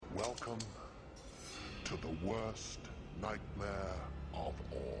to the worst nightmare of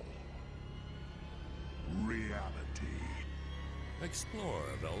all. Reality. Explore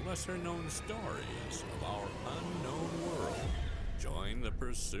the lesser-known stories of our unknown world. Join the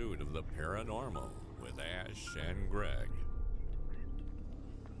pursuit of the paranormal with Ash and Greg.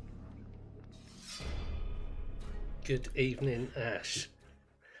 Good evening, Ash.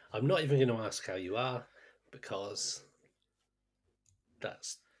 I'm not even going to ask how you are because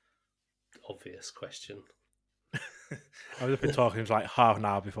that's the obvious question. I would have been talking like half an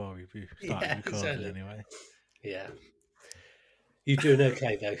hour before we started Yeah, recording exactly. anyway. Yeah. You doing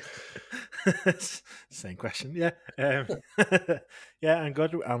okay though? Same question, yeah. Yeah, I'm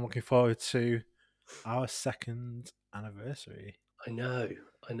good. I'm looking forward to our second anniversary. I know.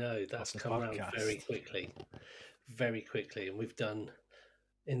 That's the come around very podcast. quickly. And we've done,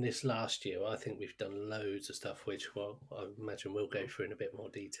 in this last year, I think we've done loads of stuff, which, well, I imagine we'll go through in a bit more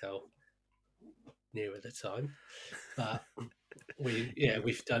detail nearer the time. But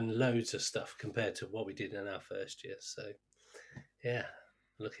we've done loads of stuff compared to what we did in our first year. So, yeah,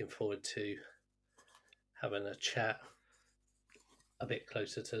 looking forward to having a chat a bit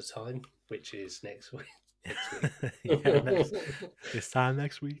closer to the time, which is next week. This time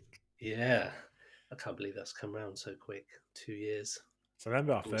next week. Yeah, I can't believe that's come around so quick. 2 years. So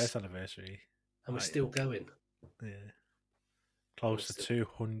remember our first anniversary, and we're still going. Yeah, close to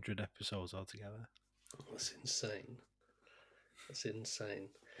 200 episodes altogether. That's insane.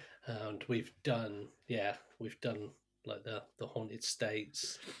 And we've done like the haunted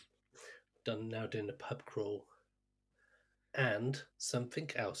states. Doing the pub crawl, and something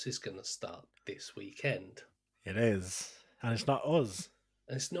else is going to start this weekend. It is, and it's not us.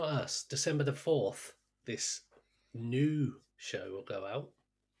 And it's not us. December the 4th, this new show will go out.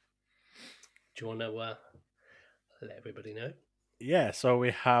 Do you want to let everybody know? Yeah, so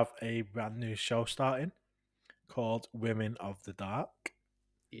we have a brand new show starting called Women of the Dark.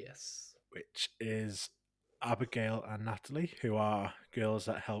 Yes. Which is Abigail and Natalie, who are girls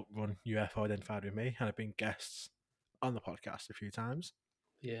that help run UFO Identified with Me and have been guests on the podcast a few times.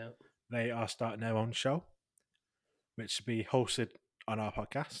 Yeah. They are starting their own show, which will be hosted on our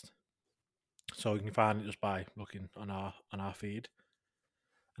podcast. So you can find it just by looking on our feed.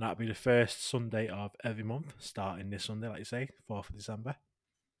 And that'll be the first Sunday of every month, starting this Sunday, like you say, 4th of December.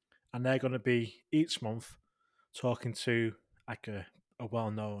 And they're going to be each month talking to like a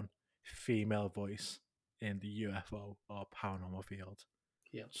well-known female voice in the UFO or paranormal field.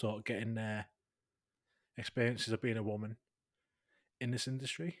 Yeah. So getting their experiences of being a woman in this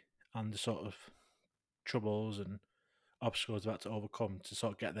industry and the sort of troubles and obstacles they've had to overcome to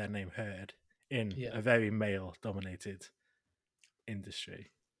sort of get their name heard in a very male-dominated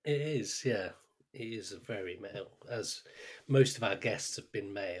industry. It is, yeah. It is very male, as most of our guests have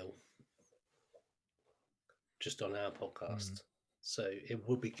been male just on our podcast. So it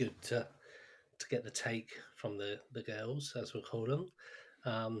would be good to get the take from the girls, as we'll call them.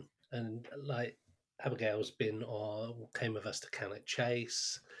 And like Abigail's came with us to Cannock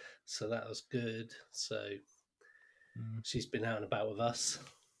Chase, so that was good. So she's been out and about with us,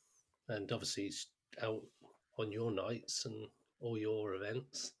 and obviously she's out on your nights and all your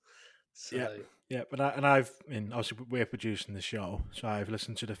events. So yeah, but obviously we're producing the show, so I've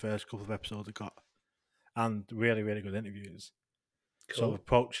listened to the first couple of episodes I got, and really, really good interviews. Cool. Sort of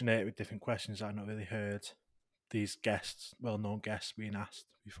approaching it with different questions I've not really heard these guests, well-known guests, being asked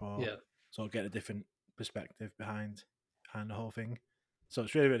before. Yeah. So get a different perspective behind the whole thing. So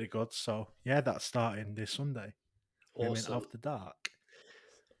it's really, really good. So yeah, that's starting this Sunday. Awesome. Women of the Dark.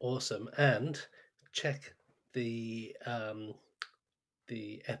 Awesome. And check the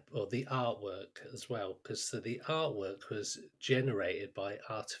artwork as well, because the artwork was generated by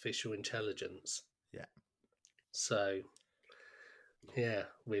artificial intelligence. Yeah. So yeah,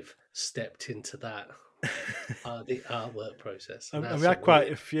 we've stepped into that the artwork process. And we had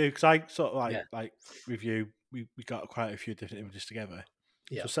quite a few, because I sort of like review. We got quite a few different images together.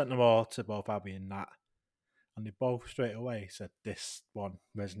 Yeah. So sent them all to both Abby and Nat, and they both straight away said this one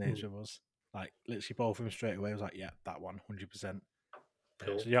resonates with us. Like literally both of them straight away was like, yeah, that one, 100%.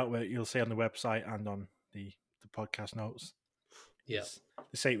 Cool. So you'll see on the website and on the podcast notes. Yeah.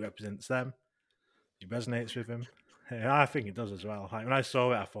 The site represents them. It resonates with them. And I think it does as well. Like when I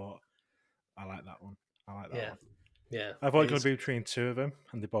saw it, I thought, I like that one. I like that one. Yeah. I thought it was going to be between two of them,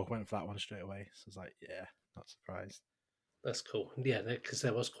 and they both went for that one straight away. So I was like, yeah, not surprised. That's cool. Yeah, because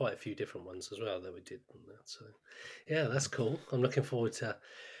there was quite a few different ones as well that we did on that. So yeah, that's cool. I'm looking forward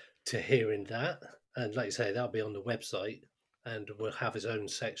to hearing that. And like you say, that'll be on the website, and we'll have his own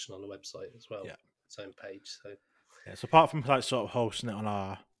section on the website as well. Yeah. Its own page. So yeah. So apart from like sort of hosting it on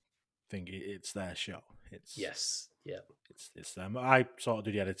our thing, it's their show. It's Yes. Yeah. it's them. I sort of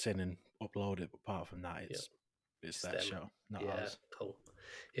do the editing and upload it, but apart from that, it's It's their them. show, not Yeah. ours. Cool.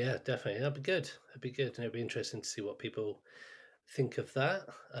 Yeah, definitely. That'd be good. That'd be good, and it'd be interesting to see what people think of that.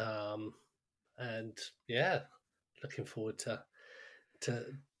 And yeah, looking forward to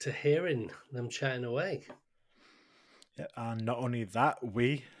hearing them chatting away. Yeah, and not only that,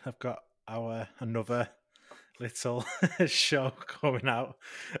 we have got our another little show coming out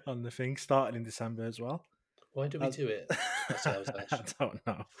on the thing starting in December as well. Why do we do it to ourselves, I Ash? don't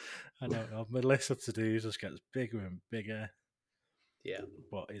know. I don't know. My list of to dos just gets bigger and bigger, Yeah.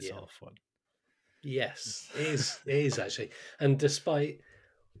 but it's Yeah. all fun. Yes, it is. It is actually. And despite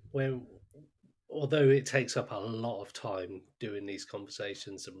although it takes up a lot of time doing these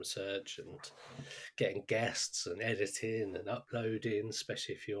conversations and research and getting guests and editing and uploading,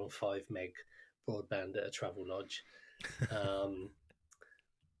 especially if you're on 5 meg broadband at a travel lodge,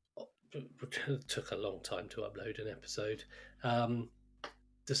 it took a long time to upload an episode.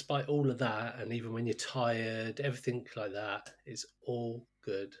 Despite all of that, and even when you're tired, everything like that is all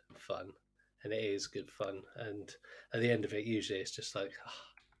good fun. And it is good fun. And at the end of it, usually it's just like,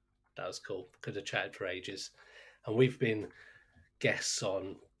 that was cool. Could have chatted for ages. And we've been guests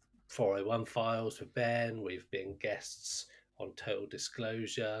on 401 Files with Ben. We've been guests on Total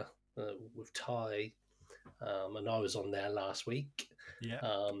Disclosure with Ty. And I was on there last week.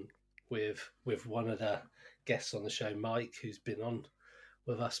 Yeah. With one of the guests on the show, Mike, who's been on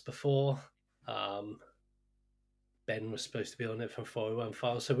with us before. Ben was supposed to be on it from 401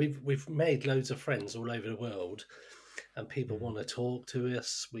 Files. So we've made loads of friends all over the world, and people want to talk to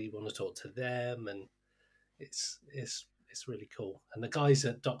us. We want to talk to them, and it's really cool. And the guys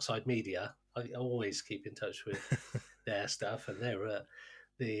at Dockside Media, I always keep in touch with their stuff, and they were at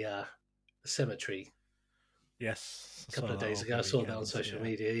the cemetery. Yes, A couple of days ago. I saw that on social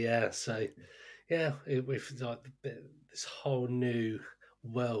media. Yeah, so yeah, we've like this whole new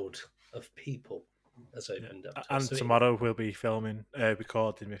world of people has opened up. And so tomorrow we'll be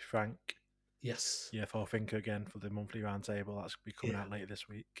recording with Frank. Yes. UFO Thinker again for the monthly roundtable. That's be coming out later this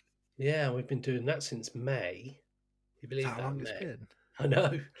week. Yeah, we've been doing that since May. You believe how that? long May? it's been? I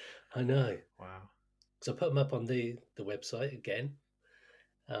know. Wow. So I put them up on the website again,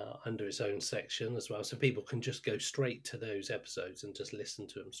 under its own section as well, so people can just go straight to those episodes and just listen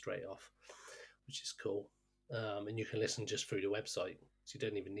to them straight off, which is cool. And you can listen just through the website, so you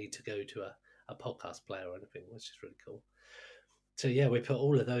don't even need to go to a podcast player or anything, which is really cool. So yeah, we put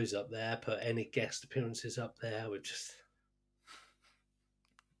all of those up there, put any guest appearances up there. We've just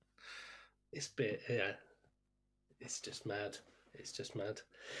it's just mad. It's just mad.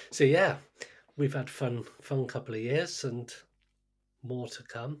 So yeah, we've had fun couple of years and more to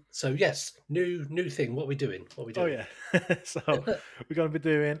come. So yes, new thing. What are we doing? Oh yeah. So we're going to be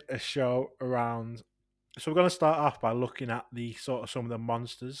doing a show around. So we're going to start off by looking at the sort of some of the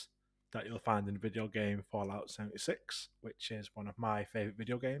monsters that you'll find in the video game Fallout 76, which is one of my favorite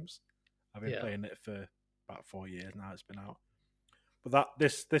video games. I've been playing it for about 4 years now. It's been out. But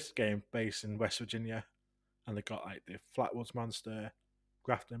this game based in West Virginia, and they've got like the Flatwoods monster,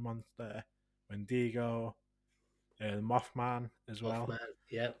 Grafton monster, Wendigo, the Mothman as well. Mothman,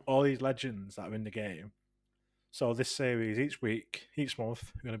 yeah. All these legends that are in the game. So this series, each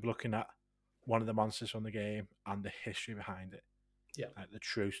month, we're going to be looking at one of the monsters from the game and the history behind it. Yeah. Like the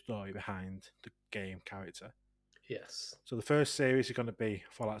true story behind the game character. Yes. So the first series is going to be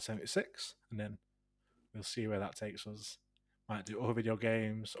Fallout 76, and then we'll see where that takes us. Might do other video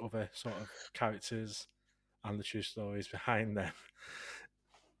games, other sort of characters, and the true stories behind them,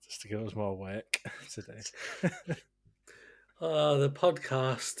 just to give us more work today. The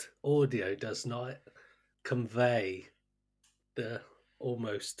podcast audio does not convey the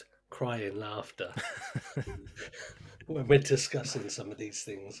almost crying laughter when we're discussing some of these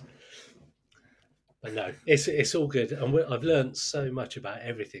things. But no, it's all good, and I've learned so much about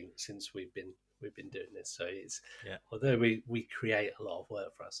everything since we've been doing this. So it's although we create a lot of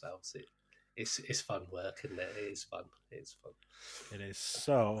work for ourselves, it's fun work, isn't it? It is fun. It's fun. It is.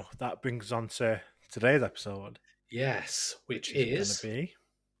 So that brings us on to today's episode. Yes, which is going to be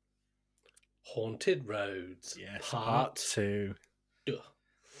Haunted Roads. Yes, part 2.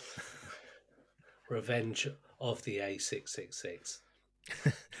 Revenge of the A666.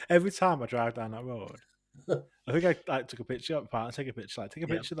 Every time I drive down that road, I think I took a picture of part. Take a picture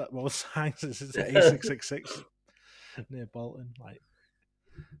of that road sign. This is A666 near Bolton, like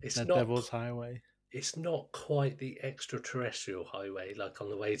it's the not Devil's Highway. It's not quite the extraterrestrial highway like on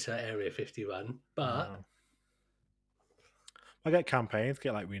the way to Area 51, but no. I get campaigns,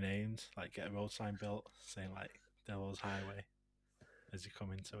 get like renamed, like get a road sign built saying like Devil's Highway as you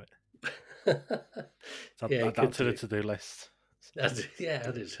come into it. So Yeah, add that to the to-do list. Yeah,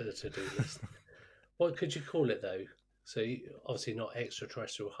 add it to the to-do list. What could you call it though? So obviously not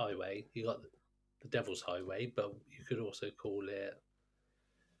extraterrestrial highway. You got the Devil's Highway, but you could also call it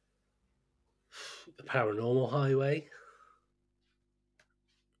the Paranormal Highway.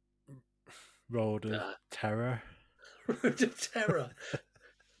 Road of Terror. Road of Terror.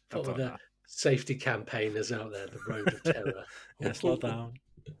 I What were don't the know. safety campaigners out there? The Road of Terror. Yeah, slow down.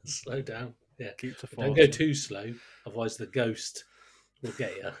 Slow down. Yeah. Keep to But don't go 40. too slow, otherwise the ghost will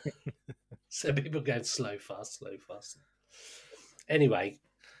get you. So people going slow, fast. Anyway,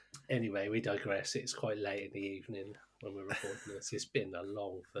 we digress. It's quite late in the evening when we're recording this. It's been a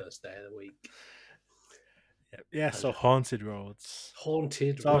long first day of the week. Yeah, so Haunted Roads.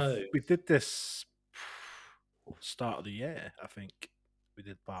 Haunted So Road. we did this start of the year, I think. We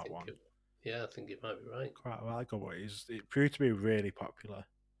did part one. I think you might be right. Quite a while ago, but it proved to be really popular.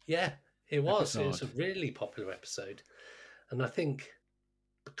 Yeah, it was. Episode. It was a really popular episode. And I think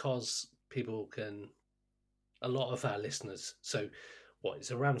because people can, a lot of our listeners, so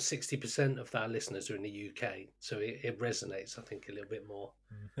it's around 60% of our listeners are in the UK. So it resonates, I think, a little bit more.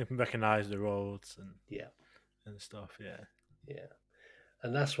 They can recognise the roads and stuff, yeah. Yeah.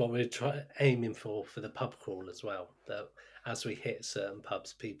 And that's what we're aiming for the pub crawl as well. That as we hit certain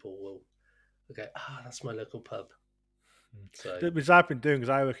pubs, people will go, that's my local pub. So, which I've been doing because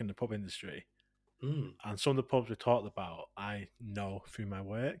I work in the pub industry, and some of the pubs we talked about, I know through my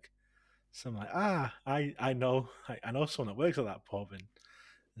work. So I'm like, I know someone that works at that pub and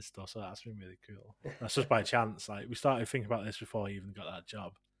stuff. So that's been really cool. That's just by chance. Like we started thinking about this before I even got that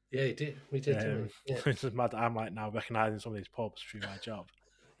job. Yeah, you did. We did. Didn't we? Yeah. It's just mad. I'm like now recognising some of these pubs through my job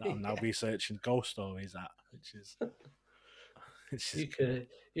that I'm now researching ghost stories at, which is.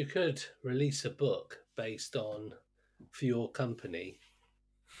 You could release a book based on, for your company,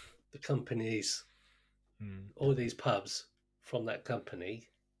 the company's all these pubs from that company,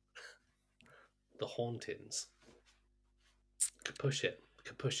 the hauntings. Could push it,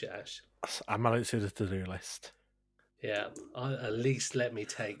 Ash. I'm adding it to the to-do list. Yeah, at least let me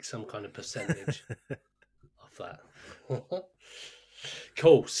take some kind of percentage of that.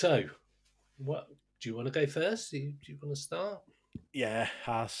 Cool. So, what do you want to go first? Do you want to start? Yeah,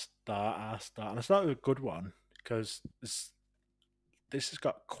 I'll start. And it's not a good one because this has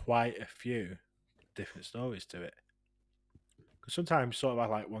got quite a few different stories to it. Because sometimes sort of I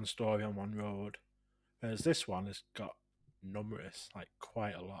like one story on one road, whereas this one has got numerous, like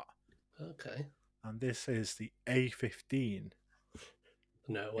quite a lot. Okay. And this is the A15.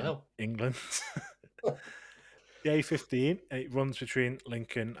 No, well. England. The A15, it runs between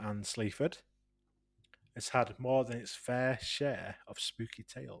Lincoln and Sleaford. It's had more than its fair share of spooky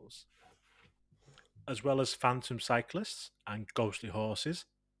tales, as well as phantom cyclists and ghostly horses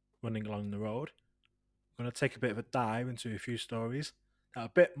running along the road. I'm going to take a bit of a dive into a few stories that are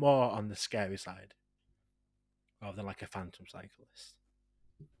a bit more on the scary side, rather than like a phantom cyclist.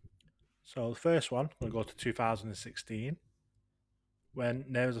 So the first one, we'll go to 2016, when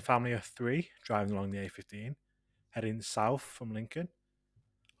there was a family of 3 driving along the A15, heading south from Lincoln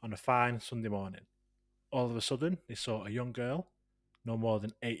on a fine Sunday morning. All of a sudden, they saw a young girl, no more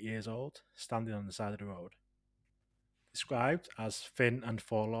than 8 years old, standing on the side of the road. Described as thin and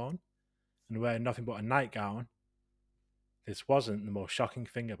forlorn, and wearing nothing but a nightgown, this wasn't the most shocking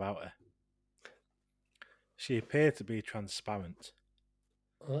thing about her. She appeared to be transparent.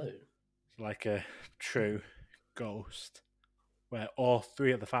 Oh. Like a true ghost, where all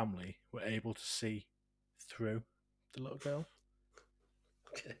 3 of the family were able to see through the little girl.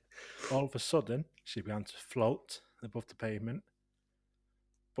 Okay. All of a sudden, she began to float above the pavement,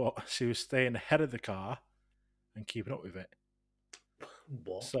 but she was staying ahead of the car and keeping up with it.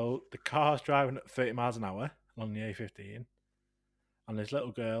 What? So the car's driving at 30 miles an hour along the A15, and this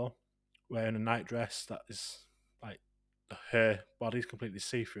little girl wearing a night dress that is like her body's completely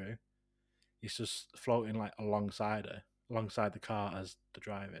see-through. He's just floating like alongside the car as they're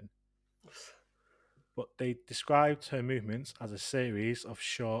driving. But they described her movements as a series of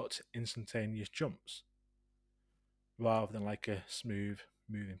short, instantaneous jumps, rather than like a smooth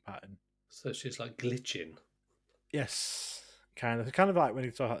moving pattern. So she's like glitching. Yes, kind of like when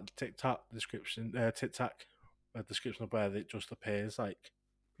you talk about TikTok description, TikTok, a description of where it just appears like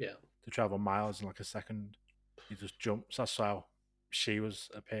to travel miles in like a second. He just jumps. That's how she was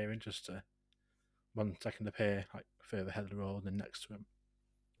appearing, just to 1 second appear like further ahead of the road and next to him.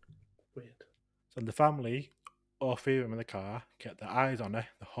 Weird. So the family, all 3 of them in the car, kept their eyes on her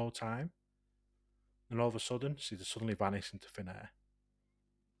the whole time. And all of a sudden, she just suddenly vanished into thin air.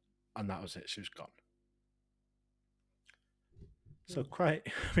 And that was it. She was gone. So quite.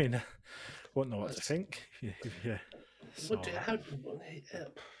 I mean, I wouldn't know what to That's- think if you saw What do, that.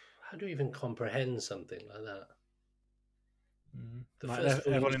 how do you even comprehend something like that? The Like first of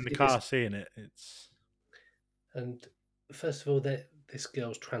all, you everyone in the see car this, seeing it, it's and first of all, that this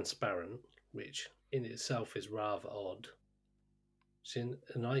girl's transparent, which in itself is rather odd. She's in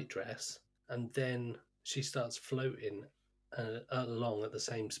a nightdress, and then she starts floating along at the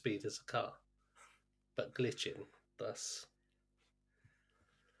same speed as a car, but glitching. Thus,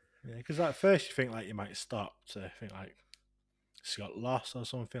 yeah. Because at first you think like you might stop to think like she got lost or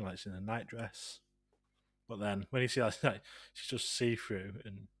something, like she's in a nightdress. But then when you see that, like, she's just see through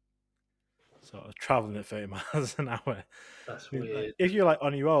and sort of traveling at 30 miles an hour. that's I mean, like, weird. if you're like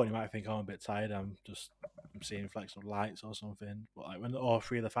on your own, you might think, "Oh, I'm a bit tired. I'm seeing flecks of lights or something." But like when all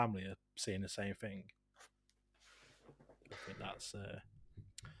three of the family are seeing the same thing, I think that's a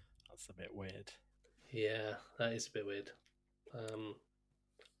bit weird. Yeah, that is a bit weird.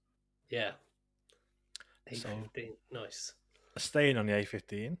 Yeah, So- A15, nice. Staying on the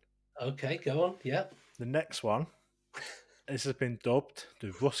A15, Okay, go on. Yeah. the next one. This has been dubbed the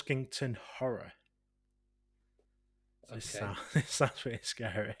Ruskington Horror. This sounds pretty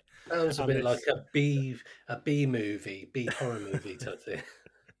scary. Sounds a And bit like it's- a B movie, B horror movie type thing.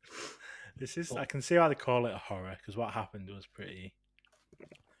 This is. I can see why they call it a horror because what happened was pretty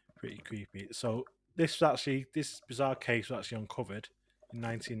creepy. So this bizarre case was actually uncovered in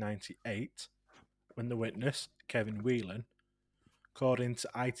 1998 when the witness Kevin Whelan called into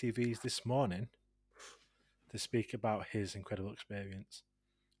ITV's This Morning to speak about his incredible experience.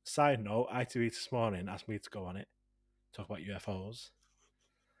 Side note: ITV This Morning asked me to go on it, talk about UFOs,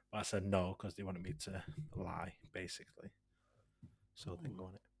 but I said no because they wanted me to lie, basically. So I didn't go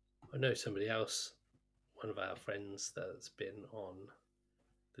on it. I know somebody else, one of our friends that's been on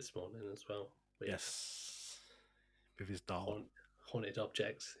This Morning as well. With Yes, with his doll. haunted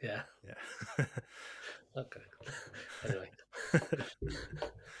objects. Yeah. Yeah. Okay. Anyway.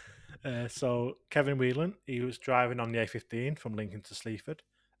 So Kevin Whelan, he was driving on the A15 from Lincoln to Sleaford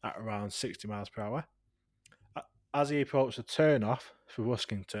at around 60 miles per hour. As he approached the turn-off for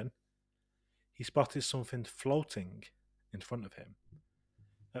Ruskington, he spotted something floating in front of him.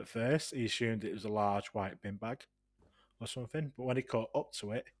 At first, he assumed it was a large white bin bag or something, but when he caught up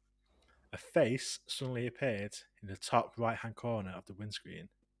to it, a face suddenly appeared in the top right-hand corner of the windscreen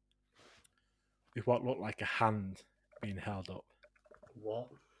with what looked like a hand being held up. What?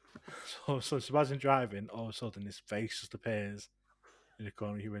 So imagine driving, all of a sudden this face just appears in the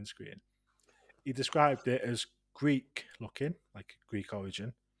corner of your windscreen. He described it as Greek looking, like Greek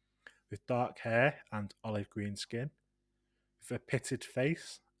origin, with dark hair and olive green skin, with a pitted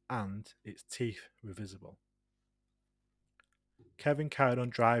face, and its teeth were visible. Kevin carried on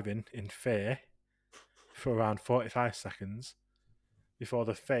driving in fear for around 45 seconds before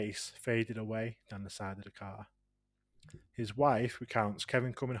the face faded away down the side of the car. His wife recounts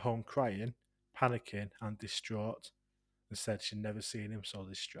Kevin coming home crying, panicking, and distraught, and said she'd never seen him so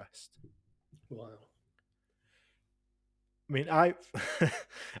distressed. Wow. I mean, I've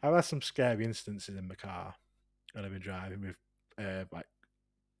had some scary instances in the car when I've been driving with like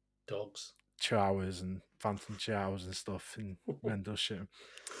Dogs. chihuahuas and phantom chihuahuas and stuff in Rendlesham.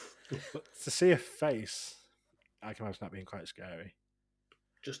 But to see a face, I can imagine that being quite scary.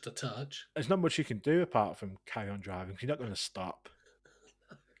 Just a touch. There's not much you can do apart from carry on driving. You're not going to stop.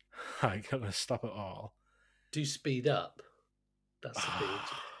 Like, you're not going to stop at all. Do speed up. That's the thing.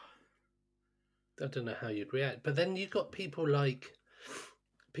 I don't know how you'd react. But then you've got people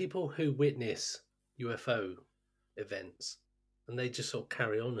who witness UFO events and they just sort of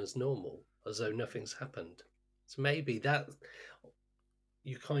carry on as normal, as though nothing's happened. So maybe that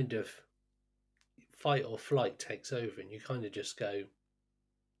you kind of fight or flight takes over and you kind of just go,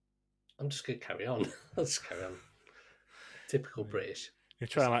 I'm just going to carry on. I'll just carry on. Typical British. You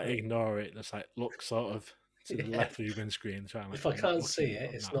try and like ignore it. Just like look sort of to the left of your windscreen. Try and, like, If I not can't looking see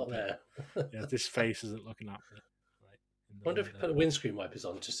it, it's not at it. there. Yeah, this face isn't looking at me. Like, in the I wonder if you window. put the windscreen wipers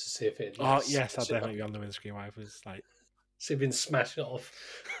on just to see if it. Oh yes, I'll definitely be on the windscreen wipers. Like, See if we can smash it off.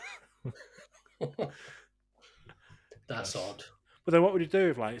 That's Yes. odd. but then what would you do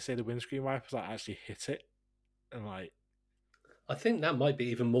if, like, say the windscreen wipers like actually hit it, and like, I think that might be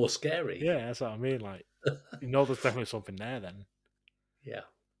even more scary. yeah, that's what I mean. Like, you know, there's definitely something there then. Yeah.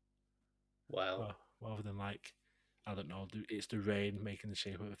 Wow. Well, rather than like, I don't know, it's the rain making the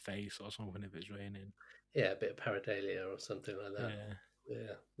shape of a face or something if it's raining. Yeah, a bit of pareidolia or something like that. Yeah.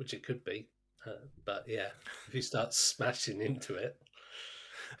 Yeah, which it could be. But yeah, if you start smashing into it.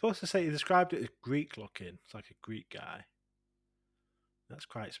 I've also say he described it as Greek looking. It's like a Greek guy. That's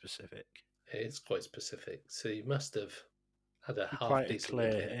quite specific. It's quite specific. So you must have had a Be half quite a decent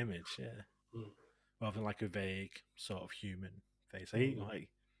clear look at it. image, yeah. Mm. Rather than like a vague sort of human face. Mm. Like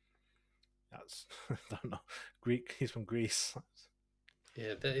that's I don't know. Greek. He's from Greece.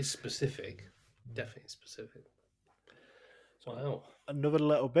 Yeah, that is specific. Definitely specific. So Wow. another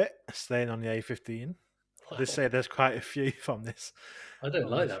little bit staying on the A15. Wow. They say there's quite a few from this. I don't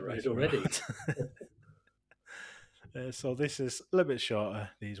on like this- that road this already. So this is a little bit shorter.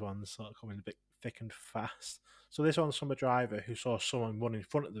 These ones sort of coming a bit thick and fast. So this one's from a driver who saw someone run in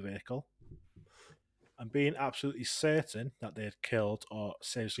front of the vehicle, and being absolutely certain that they had killed or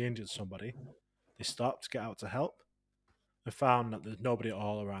seriously injured somebody, they stopped to get out to help and found that there's nobody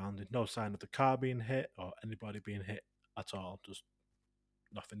all around. There's no sign of the car being hit or anybody being hit at all. Just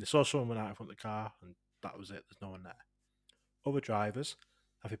nothing. They saw someone out in front of the car, and that was it. There's no one there. Other drivers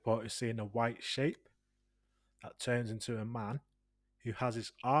have reported seeing a white shape that turns into a man who has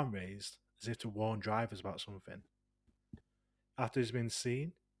his arm raised as if to warn drivers about something. After he's been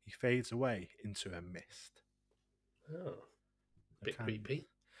seen, he fades away into a mist. Oh, bit creepy.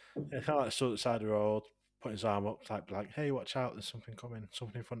 It's kind of like stood at the side of the road, putting his arm up, type like, "Hey, watch out! There's something coming,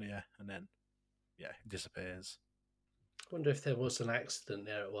 something in front of you," and then, yeah, he disappears. I wonder if there was an accident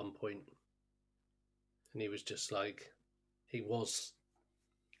there at one point, and he was just like, he was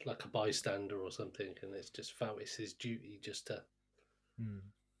like a bystander or something, and it's just felt it's his duty just to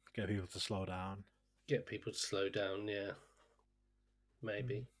Get people to slow down. get people to slow down. Yeah,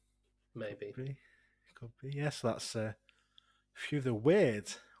 maybe. Could be. Yes, that's a few of the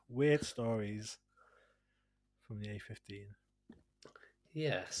weird stories from the A15.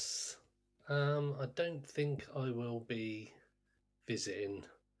 Yes. I don't think I will be visiting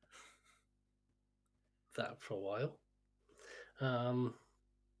that for a while.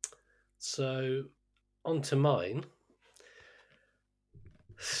 So on to mine.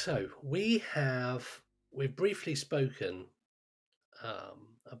 So we've briefly spoken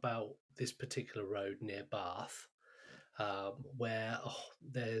about this particular road near Bath, where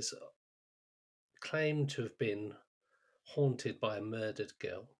there's claimed to have been haunted by a murdered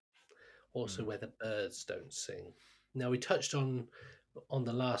girl. Also, where the birds don't sing. Now we touched on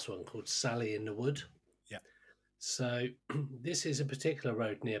the last one called Sally in the Wood. Yeah. So this is a particular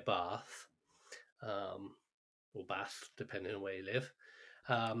road near Bath, or Bath, depending on where you live.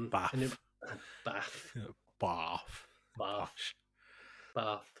 Bath. Bath. Bath. Bath.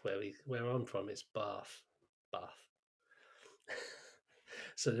 Bath. Where I'm from, it's Bath. Bath.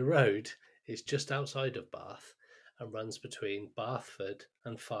 So the road is just outside of Bath and runs between Bathford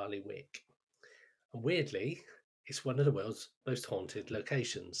and Farley Wick. And weirdly, it's one of the world's most haunted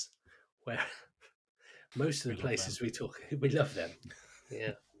locations, where most of the places we love them.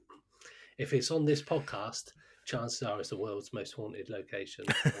 Yeah. If it's on this podcast, chances are it's the world's most haunted location,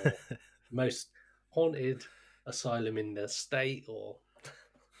 or most haunted asylum in the state, or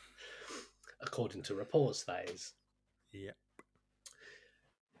according to reports, that is. Yeah.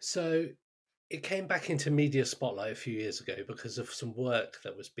 So it came back into media spotlight a few years ago because of some work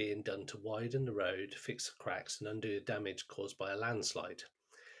that was being done to widen the road, fix the cracks, and undo the damage caused by a landslide.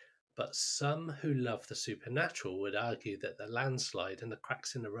 But some who love the supernatural would argue that the landslide and the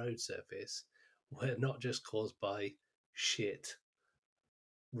cracks in the road surface were not just caused by shit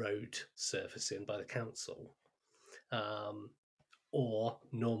road surfacing by the council, or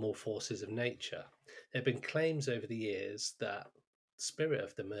normal forces of nature. There have been claims over the years that the spirit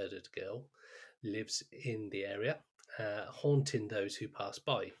of the murdered girl lives in the area, haunting those who pass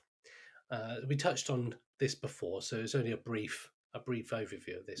by. We touched on this before, so it's only a brief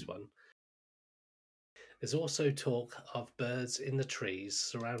overview of this one. There's also talk of birds in the trees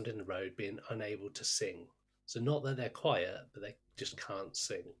surrounding the road being unable to sing. So not that they're quiet, but they just can't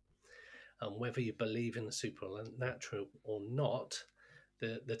sing. And whether you believe in the supernatural or not,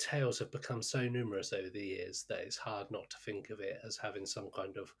 the tales have become so numerous over the years that it's hard not to think of it as having some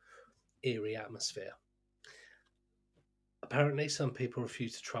kind of eerie atmosphere. Apparently, some people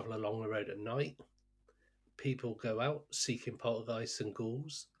refuse to travel along the road at night. People go out seeking poltergeists and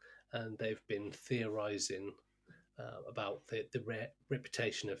ghouls, and they've been theorising about the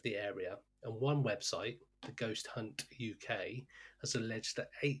reputation of the area. And one website, the Ghost Hunt UK, has alleged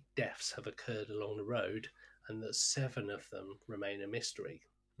that 8 deaths have occurred along the road, and that 7 of them remain a mystery.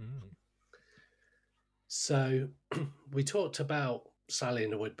 So we talked about Sally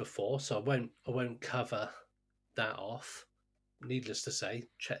in the Wood before, so I won't cover that off. Needless to say,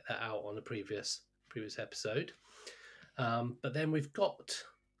 check that out on the previous episode. But then we've got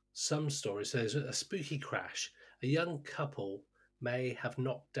some stories. So there's a spooky crash. A young couple may have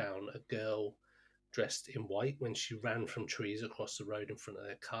knocked down a girl dressed in white when she ran from trees across the road in front of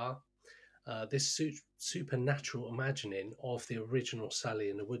their car. This supernatural imagining of the original Sally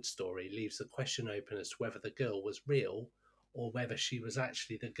in the Wood story leaves the question open as to whether the girl was real or whether she was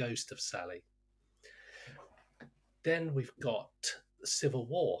actually the ghost of Sally. Then we've got the Civil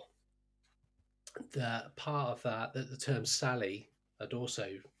War. That part of that the term Sally had also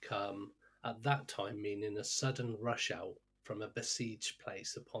come at that time, meaning a sudden rush out from a besieged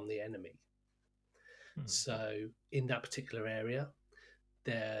place upon the enemy. So in that particular area,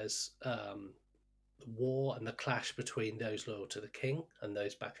 there's the war and the clash between those loyal to the king and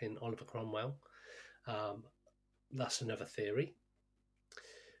those backing Oliver Cromwell. That's another theory.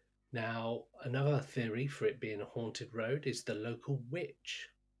 Now, another theory for it being a haunted road is the local witch.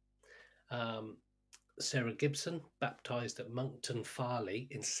 Sarah Gibson, baptised at Monkton Farley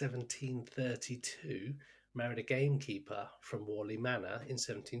in 1732, married a gamekeeper from Worley Manor in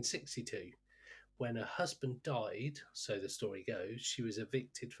 1762. When her husband died, so the story goes, she was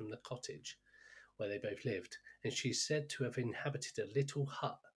evicted from the cottage where they both lived, and she's said to have inhabited a little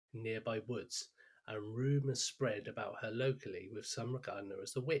hut in nearby woods, and rumours spread about her locally, with some regarding her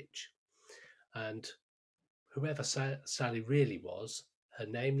as the witch. And whoever Sally really was, her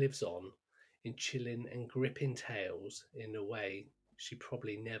name lives on in chilling and gripping tales in a way she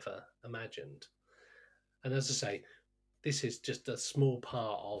probably never imagined. And as I say, this is just a small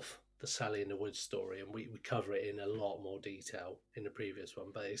part of the Sally in the Woods story, and we cover it in a lot more detail in the previous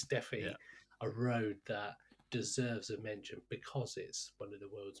one, but it's definitely a road that deserves a mention because it's one of the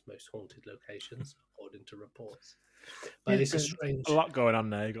world's most haunted locations, according to reports. But it's a strange... a lot going on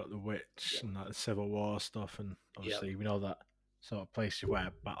there. You got the witch and like the Civil War stuff, and obviously we know that sort of places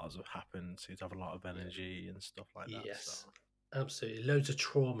where battles have happened, so you'd have a lot of energy and stuff like that. Yes, absolutely. Loads of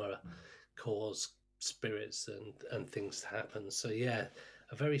trauma cause spirits and things to happen. So yeah,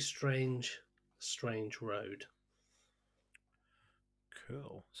 a very strange road.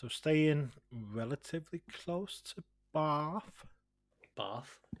 Cool. So staying relatively close to Bath.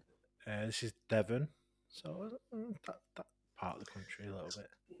 This is Devon. So that part of the country a little bit.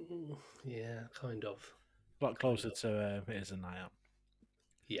 Yeah, kind of. A lot closer to it is than I am.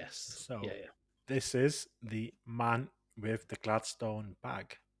 Yes. So this is the man with the Gladstone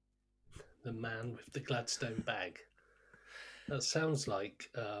bag. The man with the Gladstone bag. That sounds like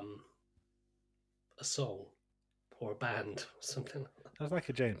a song or a band or something like that. Sounds like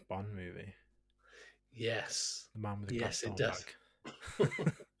a James Bond movie. Yes. The man with the Gladstone does. bag.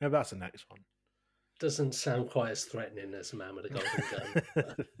 Maybe that's the next one. Doesn't sound quite as threatening as a man with a golden gun.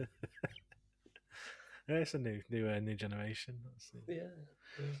 Yeah, it's a new generation.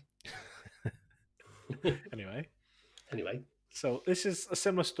 Anyway. So this is a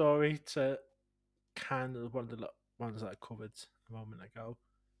similar story to kind of one of the ones that I covered a moment ago,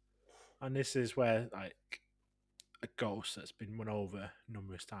 and this is where like a ghost that's been run over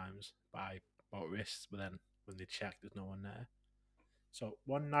numerous times by motorists, but then when they check, there's no one there. So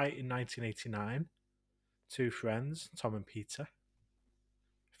one night in 1989, two friends, Tom and Peter,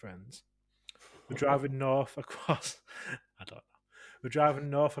 were driving north across. We're driving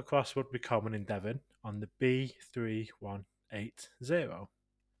north across Woodbury Common in Devon on the B3180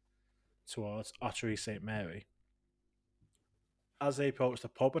 towards Ottery St Mary. As they approached the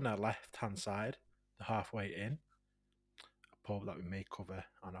pub on their left-hand side, the Halfway Inn, a pub that we may cover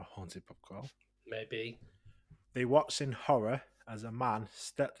on our haunted pub crawl. Maybe. They watched in horror as a man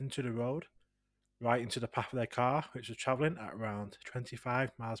stepped into the road, right into the path of their car, which was travelling at around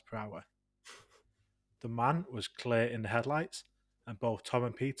 25 miles per hour. The man was clear in the headlights, and both Tom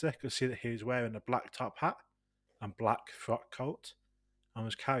and Peter could see that he was wearing a black top hat and black frock coat, and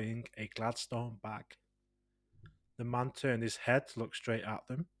was carrying a Gladstone bag. The man turned his head to look straight at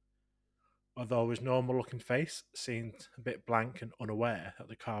them, although his normal-looking face seemed a bit blank and unaware that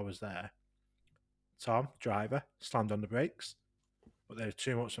the car was there. Tom, driver, slammed on the brakes, but there was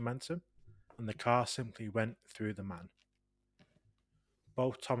too much momentum, and the car simply went through the man.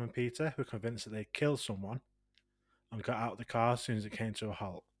 Both Tom and Peter were convinced that they'd killed someone and got out of the car as soon as it came to a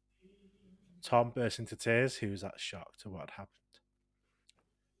halt. Tom burst into tears. He was that shocked at what had happened.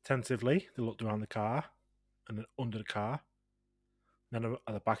 Tentatively, they looked around the car and then under the car, then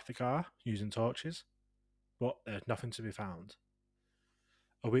at the back of the car using torches, but there was nothing to be found.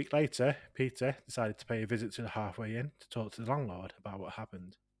 A week later, Peter decided to pay a visit to the Halfway Inn to talk to the landlord about what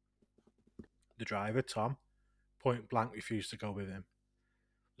happened. The driver, Tom, point blank refused to go with him.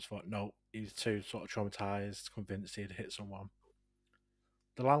 Just thought, no, he's too sort of traumatised, convinced he had hit someone.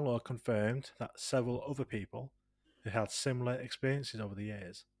 The landlord confirmed that several other people had had similar experiences over the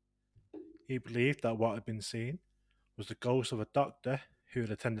years. He believed that what had been seen was the ghost of a doctor who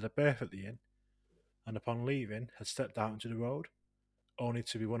had attended a birth at the inn, and upon leaving had stepped out into the road, only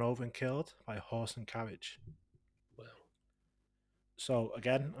to be run over and killed by a horse and carriage. Well, So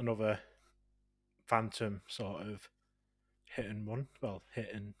again, another phantom sort of hit and run. Well,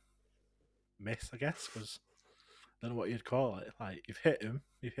 hit and miss, I guess, because I don't know what you'd call it. Like, you've hit him,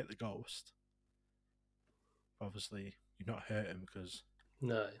 you've hit the ghost. Obviously, you've not hurt him because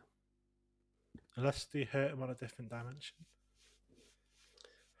no. unless they hurt him on a different dimension.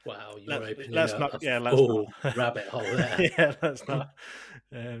 Wow, you're opening let's up not. a Yeah, let's full not. rabbit hole there. Yeah, let's not.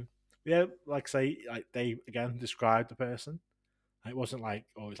 Yeah, like say, like they again described the person. It wasn't like,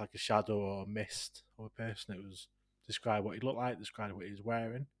 oh, it's like a shadow or a mist of a person. It was describe what he looked like, describe what he was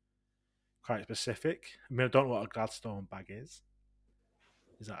wearing. Quite specific. I mean, I don't know what a Gladstone bag is.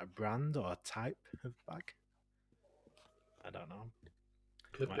 Is that a brand or a type of bag? I don't know.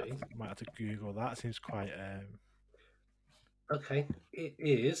 Could be. Might have to Google that. It seems quite. Okay, it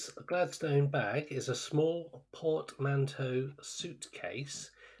is. A Gladstone bag is a small portmanteau suitcase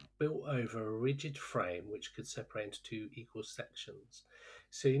built over a rigid frame which could separate into two equal sections.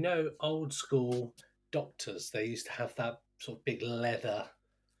 So, you know, old school doctors, they used to have that sort of big leather.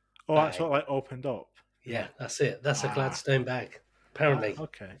 Oh, bag. that's sort of like opened up. Yeah, that's it. That's a Ah. Gladstone bag, apparently.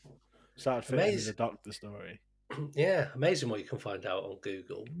 Okay. So that fit into the doctor story. Yeah, amazing what you can find out on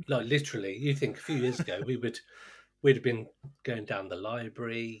Google. Like literally, you think a few years ago we'd have been going down the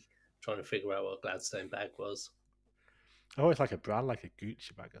library trying to figure out what a Gladstone bag was. Oh, it's like a brand, like a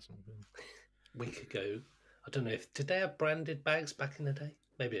Gucci bag or something. We could go. I don't know did they have branded bags back in the day?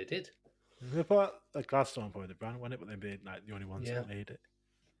 Maybe they did. They put a Gladstone probably the brand, wasn't it? But they'd be like the only ones Yeah. that made it.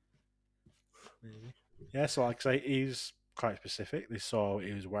 Maybe. Yeah, so like I say, he's quite specific. They saw what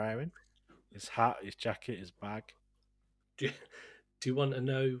he was wearing. His hat, his jacket, his bag. Do you want to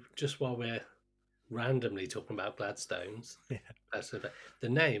know, just while we're randomly talking about Gladstones, the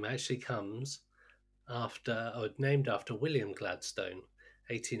name actually comes named after William Gladstone,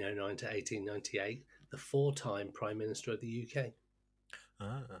 1809 to 1898, the 4-time Prime Minister of the UK.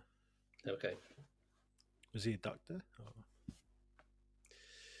 Ah. Okay. Was he a doctor? Or...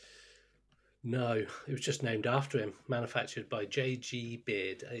 No, it was just named after him, manufactured by J.G.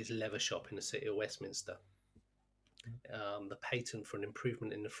 Beard at his leather shop in the city of Westminster. The patent for an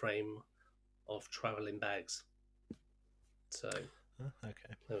improvement in the frame of travelling bags. So,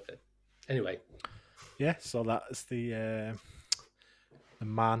 okay. Anyway. Yeah, so that's the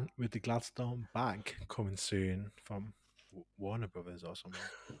man with the Gladstone bag coming soon from Warner Brothers or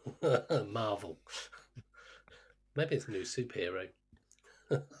something. Marvel. Maybe it's a new superhero.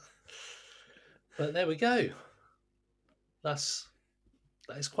 But there we go. That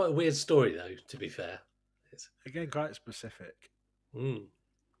is quite a weird story, though, to be fair. Again, quite specific.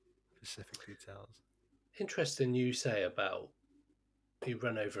 Specific details. Interesting you say about you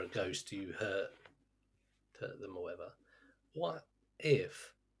run over a ghost, you hurt them or whatever. What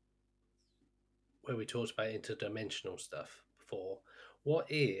if, where we talked about interdimensional stuff before, what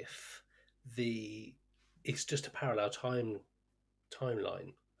if it's just a parallel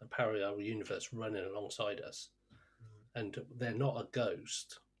timeline, a parallel universe running alongside us, and they're not a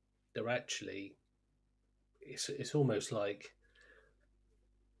ghost, they're actually, it's almost like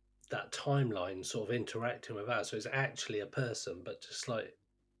that timeline sort of interacting with us. So it's actually a person, but just like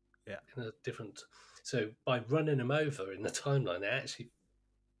in a different. So by running them over in the timeline, they're actually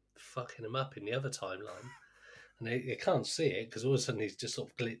fucking them up in the other timeline, and they can't see it because all of a sudden he's just sort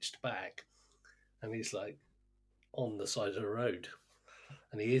of glitched back, and he's like on the side of the road,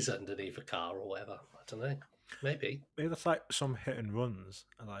 and he is underneath a car or whatever. I don't know. Maybe that's like some hit and runs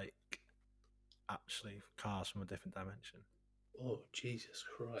are like actually cars from a different dimension. Oh, Jesus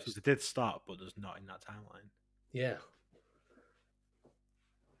Christ. So they did start, but there's not in that timeline. Yeah.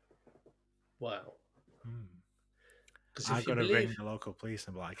 Wow. I'm going to ring the local police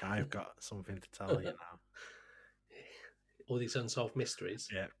and be like, I've got something to tell you now. All these unsolved mysteries.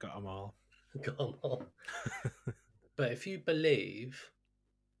 Yeah, got them all. Got them all. But if you believe,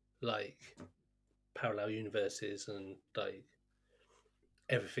 like, parallel universes and, like,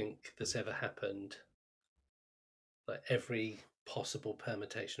 everything that's ever happened, like every possible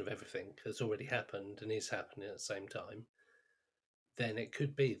permutation of everything has already happened and is happening at the same time, then it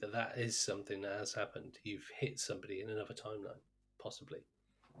could be that is something that has happened. You've hit somebody in another timeline, possibly.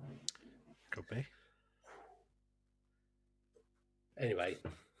 Could be. Anyway,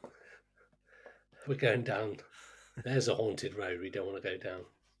 we're going down. There's a haunted road we don't want to go down.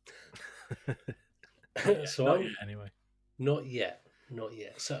 So anyway. Not yet.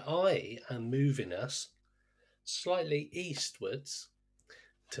 So I am moving us slightly eastwards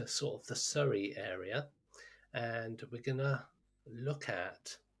to sort of the Surrey area, and we're going to look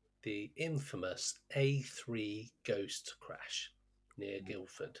at the infamous A3 ghost crash. near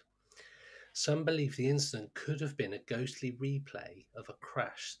Guildford. Some believe the incident could have been a ghostly replay of a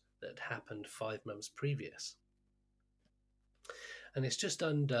crash that had happened 5 months previous. And it's just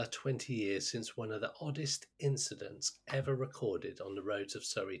under 20 years since one of the oddest incidents ever recorded on the roads of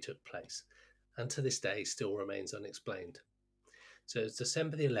Surrey took place, and to this day still remains unexplained. So it's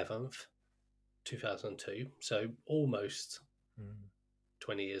December the 11th, 2002, so almost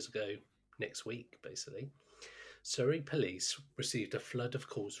 20 years ago next week, basically. Surrey police received a flood of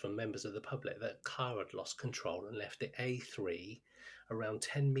calls from members of the public that a car had lost control and left the A3 around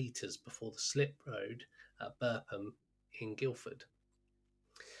 10 metres before the slip road at Burpham in Guildford.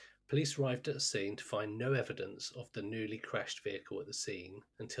 Police arrived at the scene to find no evidence of the newly crashed vehicle at the scene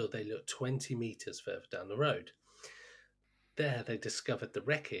until they looked 20 metres further down the road. There they discovered the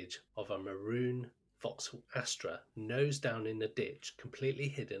wreckage of a maroon Vauxhall Astra nose down in a ditch, completely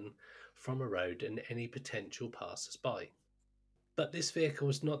hidden from a road and any potential passers-by. But this vehicle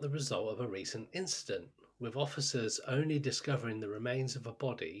was not the result of a recent incident, with officers only discovering the remains of a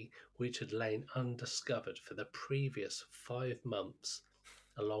body which had lain undiscovered for the previous 5 months,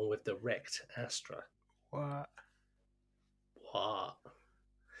 along with the wrecked Astra. What?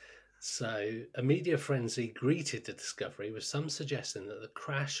 So a media frenzy greeted the discovery, with some suggesting that the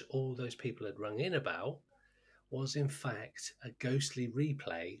crash all those people had rung in about was in fact a ghostly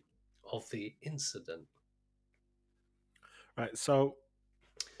replay of the incident. Right, so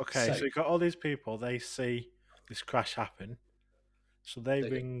you've got all these people, they see this crash happen, so they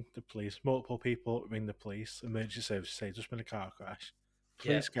ring the police, multiple people ring the police, emergency services say, just been a car crash.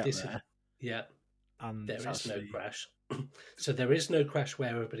 Police get there. And there is no crash. So there is no crash where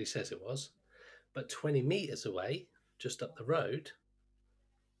everybody says it was, but 20 metres away, just up the road,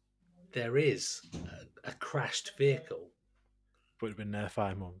 there is a crashed vehicle. But it had been there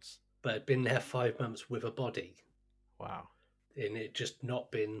 5 months. But it had been there 5 months with a body. Wow. And it just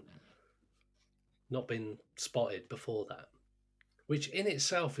not been spotted before that, which in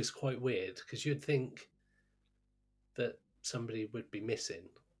itself is quite weird, because you'd think that somebody would be missing,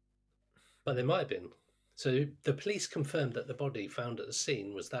 but they might have been. So the police confirmed that the body found at the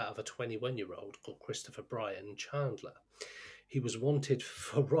scene was that of a 21-year-old called Christopher Brian Chandler. He was wanted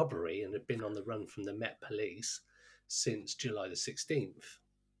for robbery and had been on the run from the Met Police since July the 16th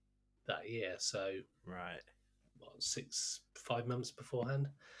that year. So, right. 5 months beforehand.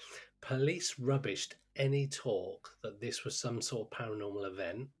 Police rubbished any talk that this was some sort of paranormal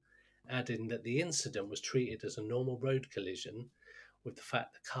event, adding that the incident was treated as a normal road collision, with the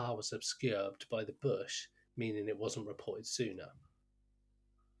fact the car was obscured by the bush, meaning it wasn't reported sooner.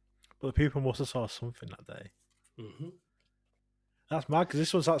 But the people must have saw something that day. Mm-hmm. That's mad, because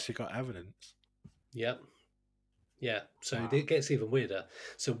this one's actually got evidence. Yep. Yeah, so It gets even weirder.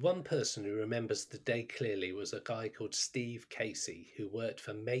 So one person who remembers the day clearly was a guy called Steve Casey, who worked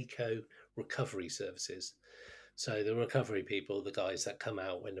for Mako Recovery Services. So the recovery people, the guys that come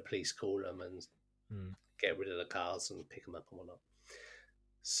out when the police call them and get rid of the cars and pick them up and whatnot.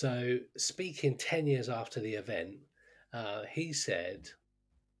 So speaking 10 years after the event, he said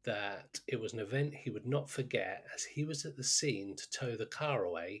that it was an event he would not forget, as he was at the scene to tow the car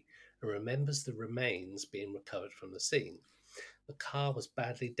away and remembers the remains being recovered from the scene. The car was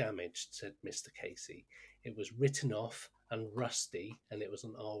badly damaged, said Mr. Casey. It was written off and rusty, and it was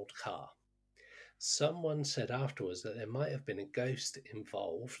an old car. Someone said afterwards that there might have been a ghost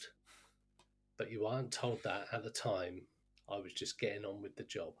involved, but you aren't told that at the time. I was just getting on with the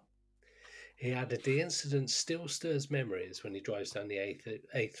job. He added the incident still stirs memories when he drives down the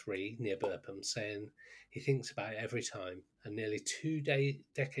A3 near Burpham, saying he thinks about it every time, and nearly 2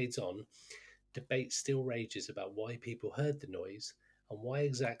 decades on, debate still rages about why people heard the noise and why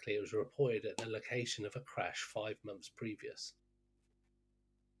exactly it was reported at the location of a crash 5 months previous.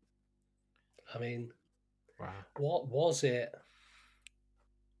 I mean, wow. What was it?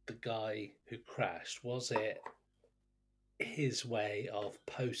 The guy who crashed, was it his way of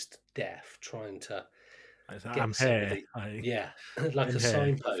post-death trying to get somebody? Like a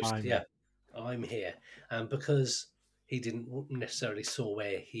signpost. Yeah, I'm here. And because he didn't necessarily saw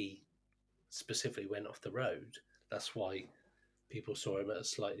where he specifically went off the road, that's why people saw him at a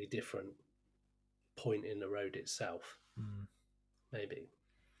slightly different point in the road itself. Maybe.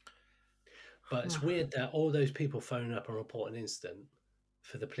 But it's weird that all those people phone up and report an incident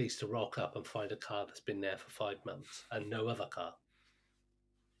for the police to rock up and find a car that's been there for 5 months and no other car.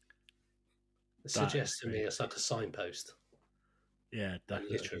 It suggests to me it's like a signpost. Yeah,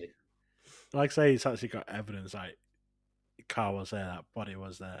 definitely. Literally. Like I say, it's actually got evidence, like the car was there, that body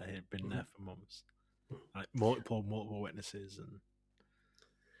was there, it had been there for months. Like multiple witnesses, and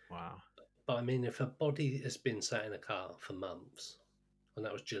wow. But I mean, if a body has been sat in a car for months, and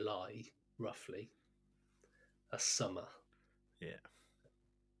that was July, roughly. That's summer. Yeah.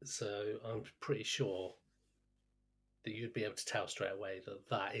 So I'm pretty sure that you'd be able to tell straight away that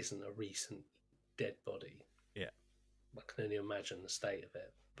that isn't a recent dead body. Yeah. I can only imagine the state of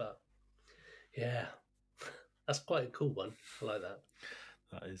it. But yeah, that's quite a cool one. I like that.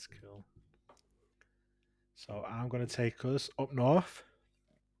 That is cool. So I'm going to take us up north,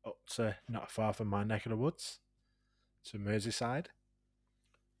 up to not far from my neck of the woods, to Merseyside.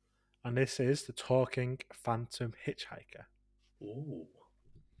 And this is the Talking Phantom Hitchhiker. Ooh.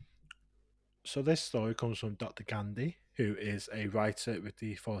 So this story comes from Dr. Gandhi, who is a writer with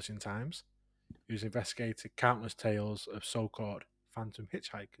the Fortune Times, who's investigated countless tales of so-called phantom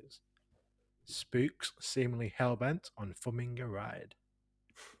hitchhikers, spooks seemingly hell-bent on thumbing a ride.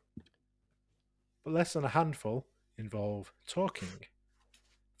 But less than a handful involve talking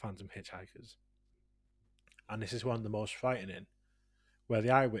phantom hitchhikers. And this is one of the most frightening, where the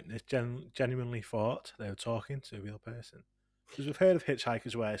eyewitness genuinely thought they were talking to a real person. Because we've heard of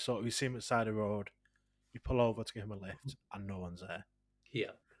hitchhikers where sort of you see them at the side of the road, you pull over to give them a lift, and no one's there.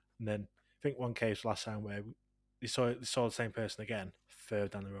 Yeah. And then I think one case last time where they saw the same person again further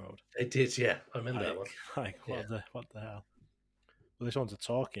down the road. They did, yeah. I remember that one. Like what the hell? Well, this one's a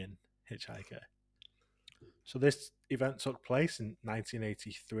talking hitchhiker. So this event took place in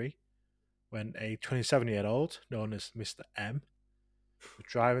 1983 when a 27-year-old known as Mr. M was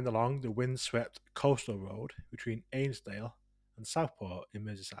driving along the windswept coastal road between Ainsdale and Southport in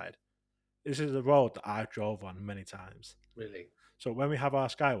Merseyside. This is a road that I've drove on many times. Really? So when we have our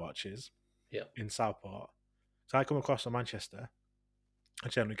sky watches Yeah. in Southport, so I come across to Manchester, I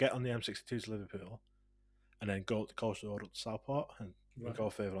generally get on the M62 to Liverpool and then go up the coastal road up to Southport and Right. go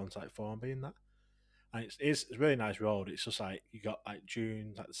further on to like Formby and that. And it's a really nice road. It's just like you got like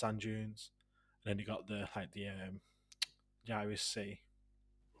dunes, like the sand dunes, and then you got the Irish Sea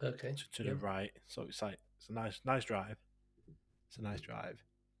Okay. to the right. So it's like it's a nice drive. It's a nice drive.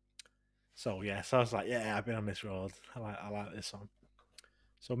 So yeah, so I was like, yeah, I've been on this road. I like this one.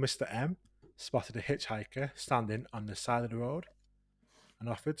 So Mr. M spotted a hitchhiker standing on the side of the road and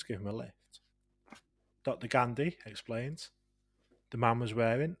offered to give him a lift. Dr. Gandhi explains the man was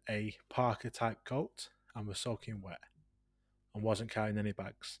wearing a Parker type coat and was soaking wet and wasn't carrying any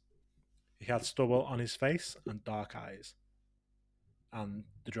bags. He had stubble on his face and dark eyes. And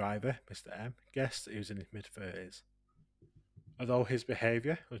the driver, Mr. M, guessed that he was in his mid-30s. Although his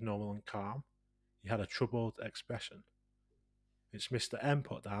behaviour was normal and calm, he had a troubled expression, which Mr. M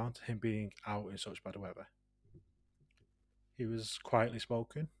put down to him being out in such bad weather. He was quietly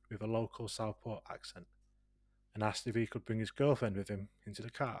spoken with a local Southport accent and asked if he could bring his girlfriend with him into the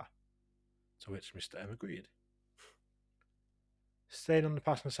car, to which Mr. M agreed. Staying on the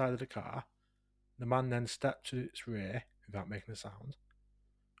passenger side of the car, the man then stepped to its rear without making a sound,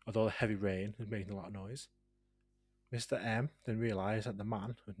 although the heavy rain was making a lot of noise. Mr. M then realised that the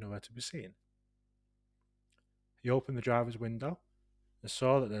man was nowhere to be seen. He opened the driver's window and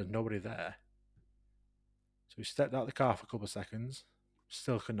saw that there was nobody there. So he stepped out of the car for a couple of seconds,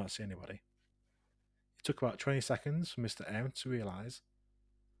 still could not see anybody. It took about 20 seconds for Mr. M to realise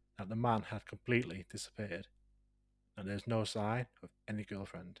that the man had completely disappeared, and there was no sign of any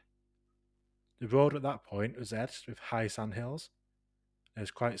girlfriend. The road at that point was edged with high sand hills. There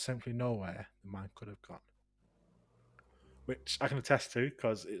was quite simply nowhere the man could have gone. Which I can attest to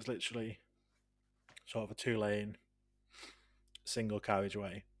because it's literally sort of a 2-lane single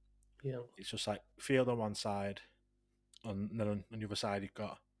carriageway. Yeah. It's just like field on one side, and then on the other side you've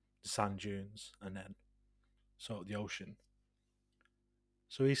got the sand dunes and then sort of the ocean.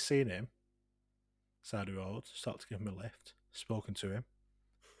 So he's seen him, side of the road, stopped to give him a lift, spoken to him.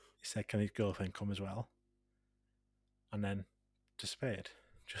 He said, can his girlfriend come as well? And then disappeared.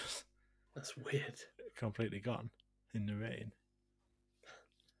 Just That's weird. completely gone in the rain.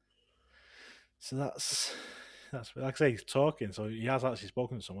 So that's like I say, he's talking, so he has actually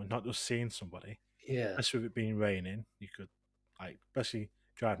spoken to someone, not just seen somebody. Yeah. Especially with it being raining, you could, like, especially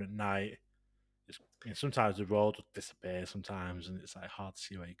driving at night, sometimes the road would disappear sometimes, and it's like hard to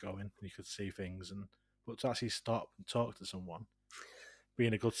see where you're going. You could see things, but to actually stop and talk to someone,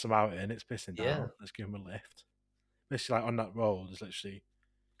 being a good Samaritan, it's pissing down. Yeah. Let's give him a lift. Especially like on that road, there's literally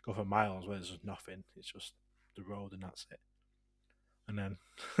go for miles where there's just nothing. It's just the road and that's it. And then,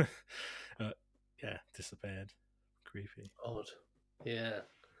 disappeared. Creepy. Odd. Yeah.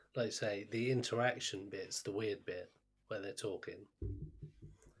 Like you say, the interaction bit's the weird bit where they're talking.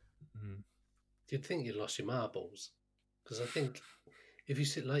 Mm. You'd think you'd lost your marbles. Because I think if you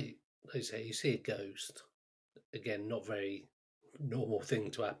see, like you say, you see a ghost, again, not very normal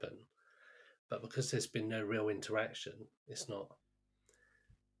thing to happen. But because there's been no real interaction, it's not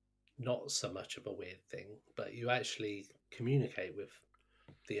not so much of a weird thing, but you actually communicate with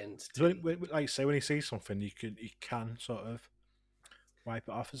the 'Cause entity. like you say, when you see something, you can sort of wipe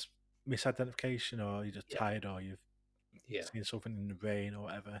it off as misidentification, or you're just Yeah. tired, or you've Yeah, seen something in the rain or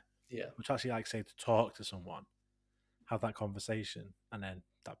whatever. yeah, Which actually, like say, to talk to someone, have that conversation, and then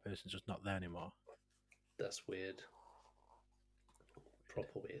that person's just not there anymore. that's weird.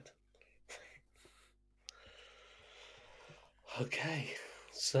 Proper weird. Okay,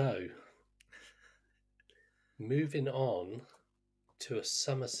 so moving on to a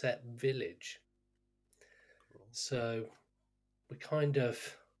Somerset village. So we kind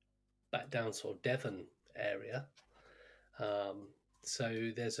of back down sort of Devon area.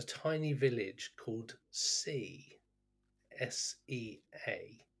 So there's a tiny village called Sea,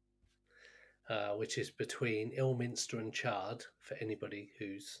 SEA, which is between Ilminster and Chard for anybody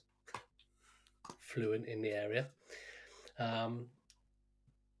who's fluent in the area.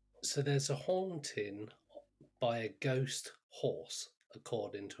 So there's a haunting by a ghost horse,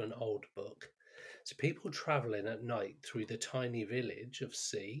 according to an old book. So people travelling at night through the tiny village of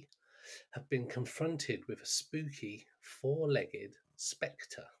Sea have been confronted with a spooky four-legged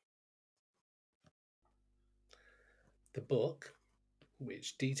spectre. The book,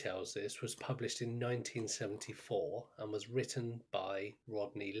 which details this, was published in 1974 and was written by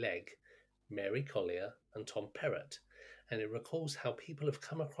Rodney Legg, Mary Collier, and Tom Perrott. And it recalls how people have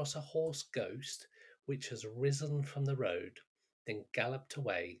come across a horse ghost which has risen from the road, then galloped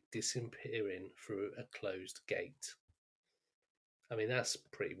away, disappearing through a closed gate. I mean, that's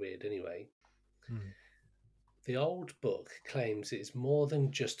pretty weird anyway. The old book claims it is more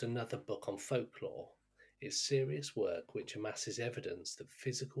than just another book on folklore. It's serious work which amasses evidence that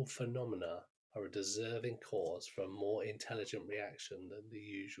physical phenomena are a deserving cause for a more intelligent reaction than the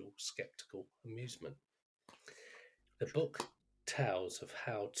usual sceptical amusement. The book tells of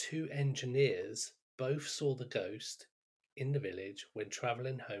how two engineers both saw the ghost in the village when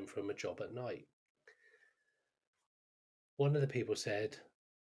travelling home from a job at night. One of the people said,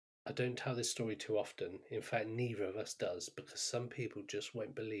 "I don't tell this story too often. In fact, neither of us does, because some people just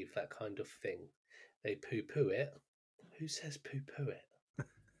won't believe that kind of thing. They poo-poo it." Who says poo-poo it?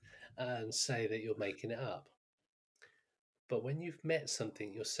 And say that you're making it up. But when you've met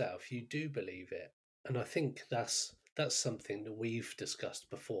something yourself, you do believe it. And I think that's something that we've discussed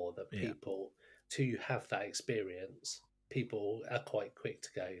before, that people, till you have that experience, people are quite quick to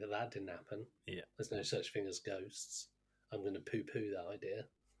go, that didn't happen. Yeah. There's no such thing as ghosts. I'm going to poo-poo that idea.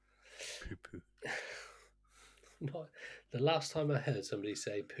 Poo-poo. Not, the last time I heard somebody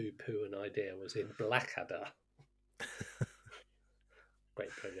say poo-poo an idea was in Blackadder. Great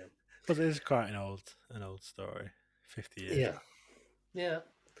program. But it is quite an old story. 50 years. Yeah.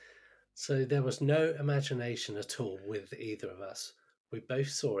 So there was no imagination at all with either of us. We both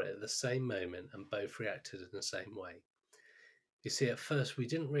saw it at the same moment and both reacted in the same way. You see, at first we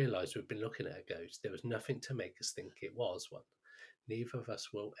didn't realise we'd been looking at a ghost. There was nothing to make us think it was one. Neither of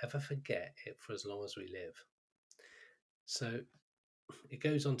us will ever forget it for as long as we live. So it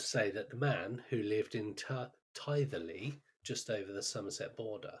goes on to say that the man who lived in Tytherley, just over the Somerset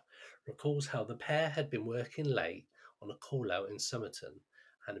border, recalls how the pair had been working late on a call-out in Somerton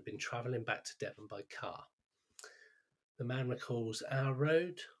and had been travelling back to Devon by car. The man recalls, "Our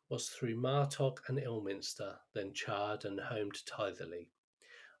road was through Martock and Ilminster, then Chard and home to Tytherley.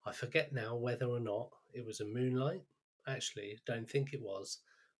 I forget now whether or not it was a moonlight. Actually, I don't think it was,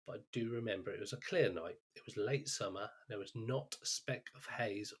 but I do remember it was a clear night. It was late summer, and there was not a speck of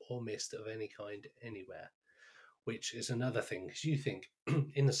haze or mist of any kind anywhere," which is another thing, because you think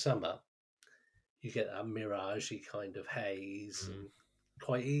in the summer you get that mirage-y kind of haze, and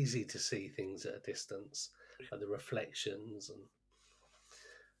quite easy to see things at a distance, like the reflections.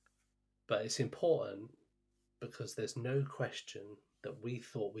 But it's important because there's no question that we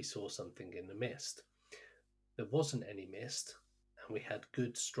thought we saw something in the mist. There wasn't any mist, and we had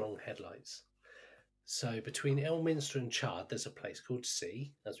good, strong headlights. So between Ilminster and Chard, there's a place called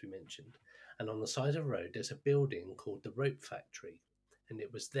Sea, as we mentioned, and on the side of the road, there's a building called the Rope Factory, and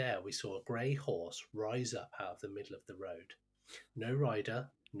it was there we saw a grey horse rise up out of the middle of the road. No rider,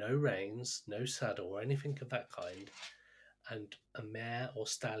 no reins, no saddle or anything of that kind, and a mare or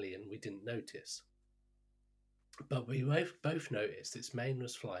stallion we didn't notice. But we both noticed its mane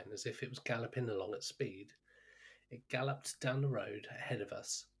was flying as if it was galloping along at speed. It galloped down the road ahead of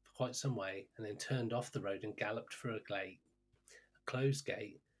us for quite some way and then turned off the road and galloped through a closed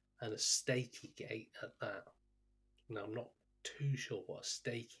gate, and a stakey gate at that. Now, I'm not too sure what a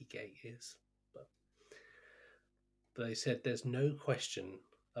stakey gate is, but they said there's no question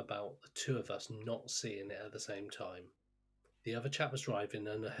about the two of us not seeing it at the same time. The other chap was driving,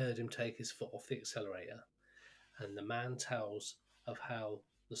 and I heard him take his foot off the accelerator. And the man tells of how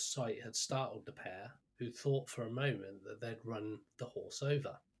the sight had startled the pair, who thought for a moment that they'd run the horse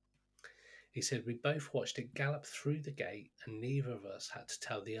over. He said, "We both watched it gallop through the gate, and neither of us had to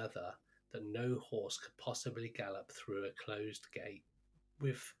tell the other that no horse could possibly gallop through a closed gate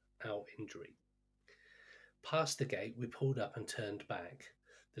without injury. Past the gate, we pulled up and turned back.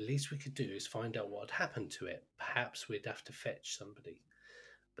 The least we could do is find out what had happened to it. Perhaps we'd have to fetch somebody.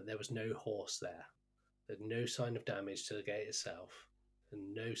 But there was no horse there. There was no sign of damage to the gate itself,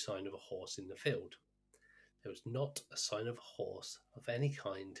 and no sign of a horse in the field. There was not a sign of a horse of any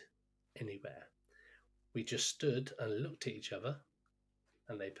kind anywhere. We just stood and looked at each other,"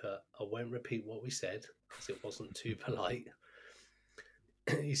 and they put, "I won't repeat what we said because it wasn't too polite.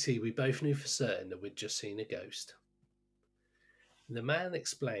 You see, we both knew for certain that we'd just seen a ghost." The man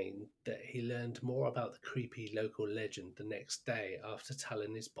explained that he learned more about the creepy local legend the next day after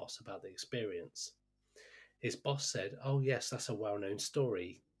telling his boss about the experience. His boss said, "Oh yes, that's a well-known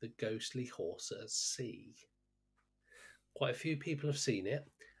story, the ghostly horse at sea. Quite a few people have seen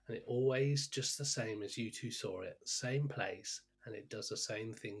it, and it always just the same as you two saw it, same place, and it does the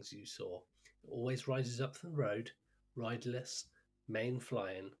same things you saw. It always rises up from the road, riderless, mane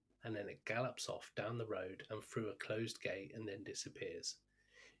flying, and then it gallops off down the road and through a closed gate and then disappears.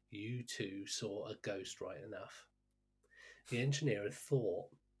 You two saw a ghost right enough." The engineer had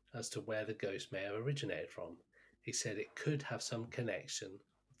thought as to where the ghost may have originated from. He said it could have some connection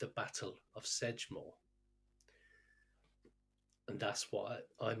with the Battle of Sedgemoor. "And that's what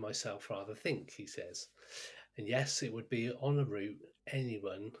I myself rather think," he says. "And yes, it would be on a route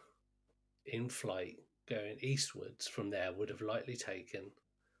anyone in flight going eastwards from there would have likely taken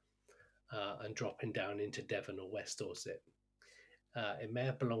and dropping down into Devon or West Dorset. It may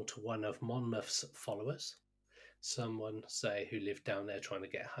have belonged to one of Monmouth's followers, someone, say, who lived down there trying to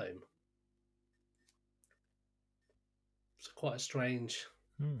get home." It's quite a strange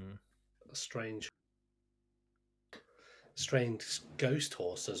ghost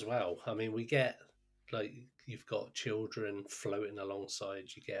horse as well. I mean, we get, like, you've got children floating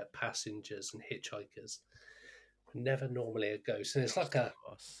alongside, you get passengers and hitchhikers. Never normally a ghost, and it's like a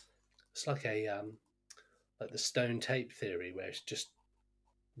like the stone tape theory, where it's just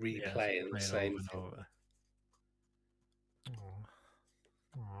replaying the same thing. over.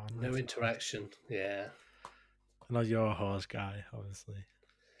 No interaction. Yeah. I'm not your horse guy, obviously.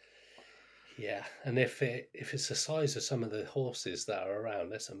 Yeah, and if it's the size of some of the horses that are around,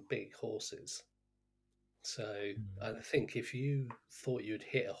 there's some big horses. So I think if you thought you'd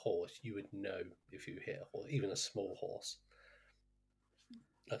hit a horse, you would know if you hit a horse, even a small horse.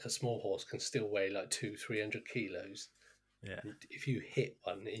 Like a small horse can still weigh like 200-300 kilos. Yeah. And if you hit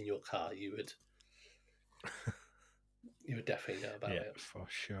one in your car, you would definitely know about it. For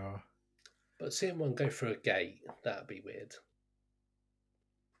sure. But seeing one go through a gate, that'd be weird.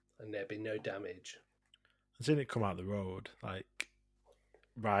 And there'd be no damage. I've seen it come out the road, like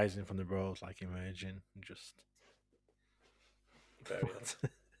rising from the road, like emerging, and just very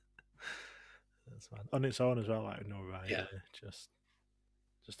odd. That's fine. On its own as well, like no rider, Yeah.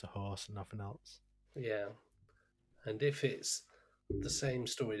 just a horse and nothing else. Yeah, and if it's the same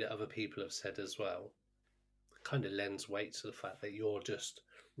story that other people have said as well, it kind of lends weight to the fact that you're just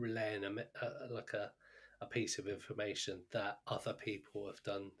relaying a piece of information that other people have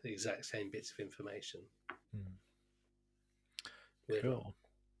done the exact same bits of information. Cool.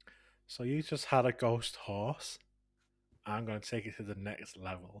 So you just had a ghost horse. I'm going to take it to the next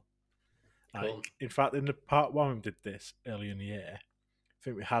level. Cool. In fact, in the part one, we did this earlier in the year. I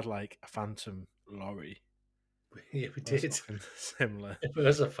think we had like a phantom lorry. Yeah, we did. Similar. It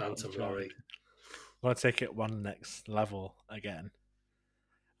was a phantom lorry. I'm going to take it one next level again.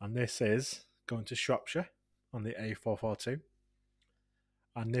 And this is going to Shropshire on the A442.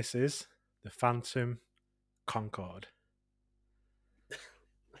 And this is the Phantom Concorde.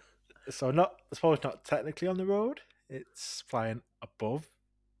 So I suppose not technically on the road. It's flying above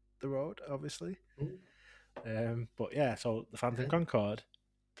the road, obviously. But yeah, so the Phantom Concorde.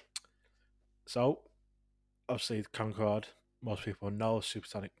 So obviously the Concorde, most people know,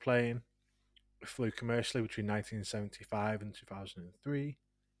 supersonic plane. It flew commercially between 1975 and 2003.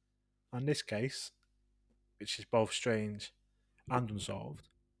 And this case, which is both strange and unsolved,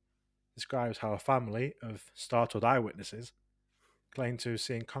 describes how a family of startled eyewitnesses claimed to have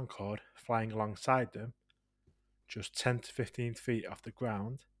seen Concorde flying alongside them, just 10 to 15 feet off the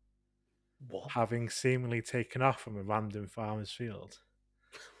ground, having seemingly taken off from a random farmer's field.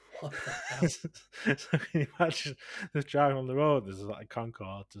 What the hell? So can you imagine just driving on the road, there's like a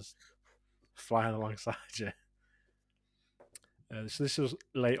Concorde just flying alongside you. So this was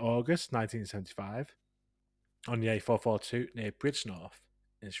late August 1975 on the A442 near Bridgnorth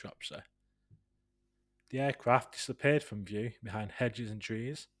in Shropshire. The aircraft disappeared from view behind hedges and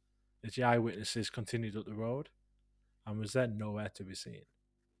trees as the eyewitnesses continued up the road and was then nowhere to be seen.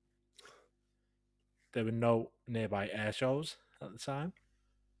 There were no nearby air shows at the time,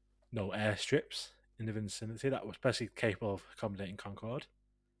 no airstrips in the vicinity that were especially capable of accommodating Concorde.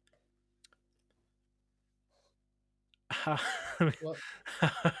 I mean, What?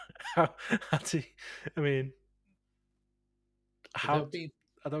 how do you, I mean, how There'll be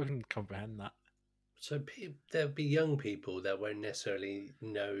I don't even comprehend that. there'll be young people that won't necessarily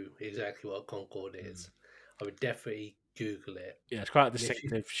know exactly what a Concorde is. I would definitely Google it. Yeah, it's quite a And if you-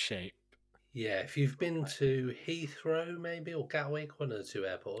 distinctive shape. Yeah, if you've been to Heathrow, maybe, or Gatwick, one of the two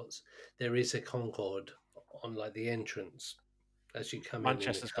airports, there is a Concorde on like the entrance as you come in the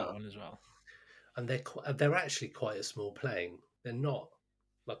Manchester's got car, one as well. and they're actually quite a small plane. They're not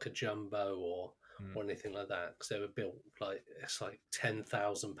like a jumbo or anything like that, because they were built like it's like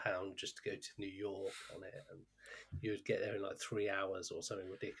 £10,000 just to go to New York on it, and you would get there in like 3 hours or something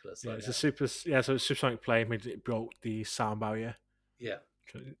ridiculous Yeah, like it's that. so it's a supersonic plane. Means it broke the sound barrier. Yeah,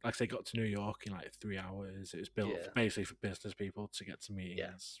 Like I say, got to New York in like 3 hours. It was built Yeah. basically for business people to get to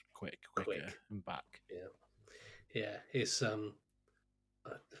meetings quicker, Quick. and back. yeah, it's and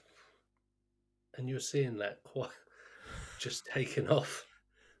you're seeing that quite just taken off.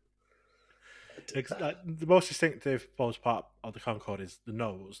 Like, the most distinctive part of the Concorde is the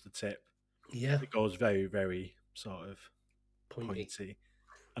nose, the tip. Yeah, It goes very, very sort of pointy. pointy,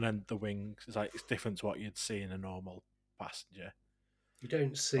 and then the wings is like it's different to what you'd see in a normal passenger. You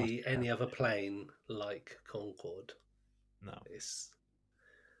don't see any other plane like Concorde. No. It's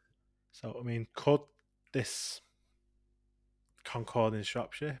So I mean, could this Concorde in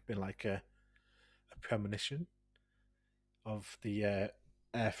Shropshire been like a premonition of the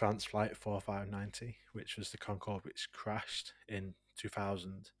Air France flight 4590, which was the Concorde which crashed in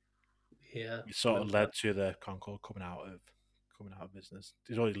 2000? yeah. It sort of remember led that? to the Concorde coming out of business.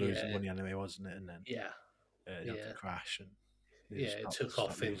 It was already losing Yeah. money anyway, wasn't it? And then Yeah, it had Yeah. to crash, and they yeah. just It stopped- took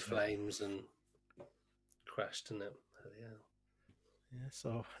stopped off in using it. flames and crashed, didn't it? Yeah. Yeah,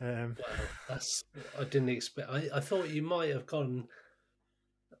 so Well, that's I didn't expect. I thought you might have gone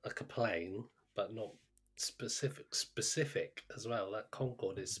like a plane, but not specific as well. That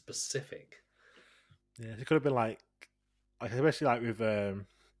Concorde is specific. yeah, it could have been like especially like with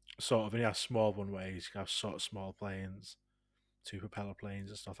sort of when you have small runways, you can have sort of small planes, two propeller planes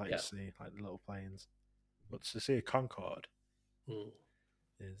and stuff like Yeah. you see, like the little planes. But to see a Concorde Mm.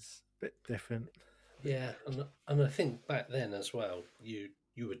 is a bit different. Yeah, and I think back then as well, you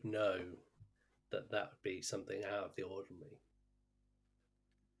would know that would be something out of the ordinary.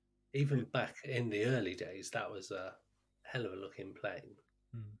 Even back in the early days, that was a hell of a looking plane.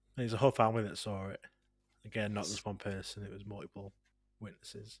 There's a whole family that saw it. Again, not just one person; it was multiple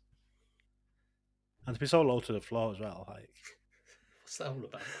witnesses. And to be so low to the floor as well, like What's that all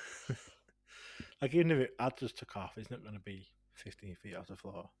about? like even if it had just took off, it's not going to be 15 feet off the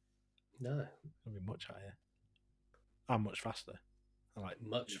floor. No, It's going to be much higher and much faster. And like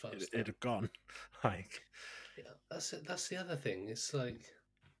much faster. it'd have gone. Like Yeah, that's it. That's the other thing. It's like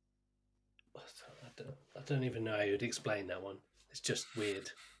I don't even know how you'd explain that one. It's just weird.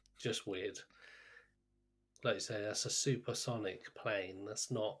 Just weird. Like you say, that's a supersonic plane. That's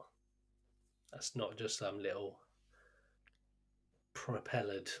not just some little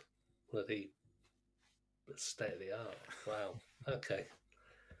propellered bloody state of the art. Wow. Okay.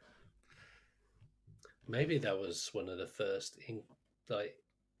 Maybe that was one of the first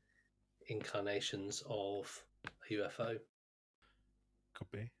incarnations of a UFO.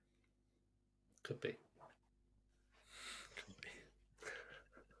 could be. Could be.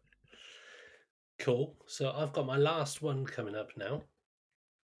 Cool. So I've got my last one coming up now,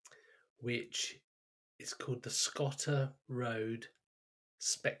 which is called the Scotter Road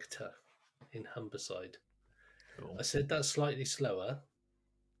Spectre in Humberside. Cool. I said that slightly slower,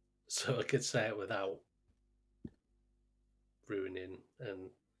 so I could say it without ruining and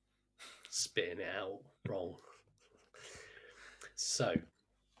spitting it out wrong. So,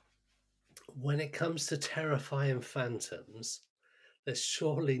 when it comes to terrifying phantoms, there's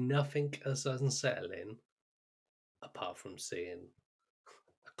surely nothing as unsettling, apart from seeing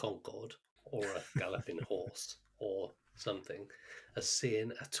a Concorde or a galloping horse or something, as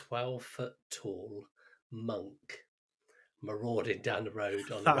seeing a 12-foot tall monk marauding down the road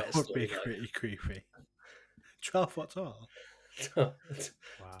on a wet That would stormy be night. pretty creepy. 12 foot tall. Wow.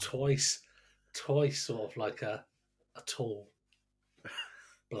 twice sort of like a tall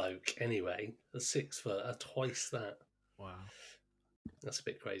bloke anyway, a 6 foot, twice that. Wow. That's a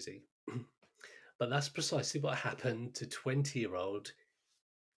bit crazy. But that's precisely what happened to 20-year-old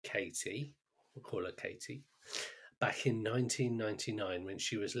Katie, we'll call her Katie, back in 1999 when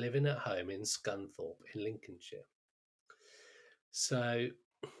she was living at home in Scunthorpe in Lincolnshire. So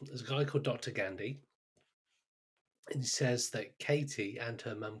there's a guy called Dr. Gandhi, and he says that Katie and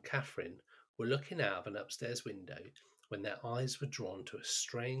her mum Catherine were looking out of an upstairs window when their eyes were drawn to a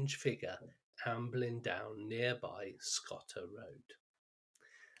strange figure ambling down nearby Scotter Road.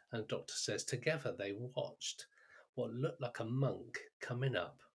 And the doctor says together they watched what looked like a monk coming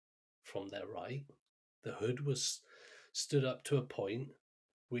up from their right. The hood was stood up to a point,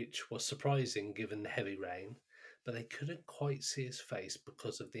 which was surprising given the heavy rain, but they couldn't quite see his face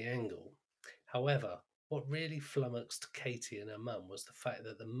because of the angle. However, what really flummoxed Katie and her mum was the fact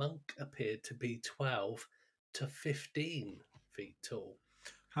that the monk appeared to be 12 to 15 feet tall.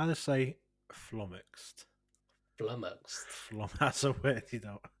 How to say flummoxed? Flummoxed. That's a word you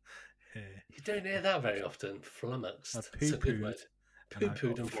don't hear. You don't hear that very often. Flummoxed. I It's a good word. and I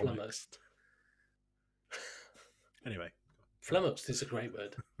Poo-pooed got and flummoxed. Anyway. Flummoxed is a great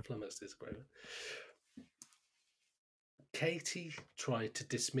word. Flummoxed is a great word. Katie tried to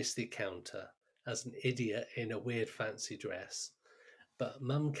dismiss the encounter as an idiot in a weird fancy dress, but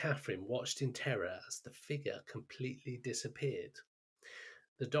Mum Catherine watched in terror as the figure completely disappeared.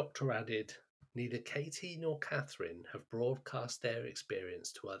 The doctor added, "Neither Katie nor Catherine have broadcast their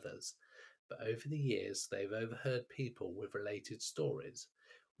experience to others, but over the years they've overheard people with related stories.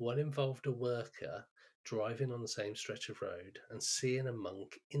 One involved a worker driving on the same stretch of road and seeing a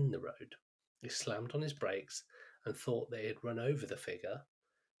monk in the road. He slammed on his brakes and thought they had run over the figure.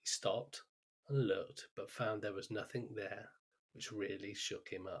 He stopped and looked, but found there was nothing there, which really shook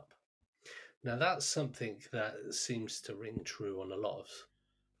him up." Now that's something that seems to ring true on a lot of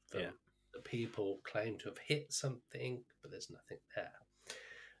them. Yeah. The people claim to have hit something, but there's nothing there.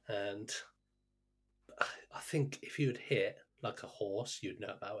 And I think if you'd hit like a horse, you'd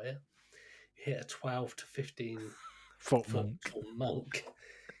know about it. You hit a 12 to 15 Foot foot monk. tall monk,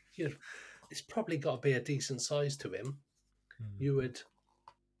 it's probably got to be a decent size to him. You'd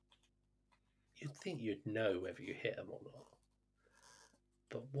think you'd know whether you hit him or not.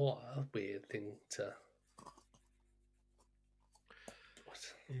 But what a weird thing to.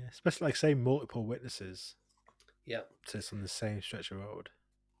 What? Yeah, especially like say multiple witnesses Yeah. to this on the same stretch of road.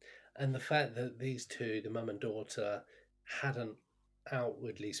 And the fact that these two, the mum and daughter, hadn't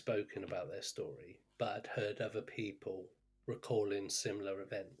outwardly spoken about their story, but had heard other people recalling similar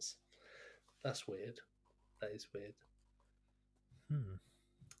events. That's weird. That is weird.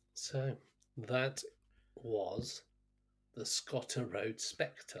 So that was the Scotter Road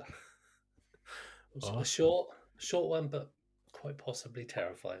Spectre. It was a short one, but quite possibly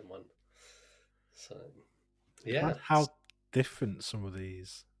terrifying one. So, yeah. How different some of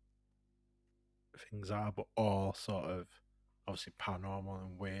these things are, but all sort of obviously paranormal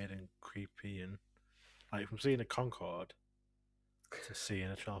and weird and creepy, and like from seeing a Concorde to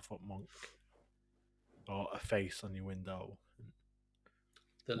seeing a 12-foot monk or a face on your window,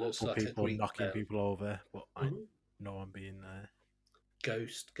 That looks multiple like a people Greek knocking bell. people over, but no one being there.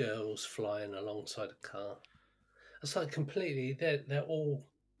 Ghost girls flying alongside a car. It's like completely. They're all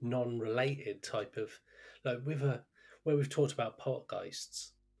non-related type of, like where we've talked about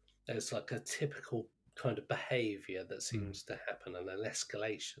poltergeists. There's like a typical kind of behaviour that seems to happen and an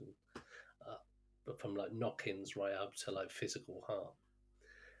escalation, but from like knock-ins right up to like physical harm.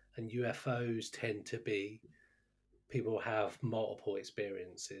 And UFOs tend to be people have multiple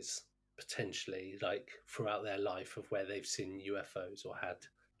experiences potentially like throughout their life of where they've seen UFOs or had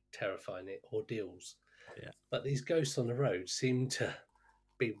terrifying ordeals. Yeah. But these ghosts on the road seem to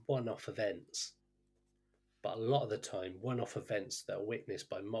be one-off events. But a lot of the time, one-off events that are witnessed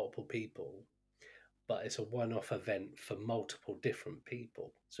by multiple people, but it's a one-off event for multiple different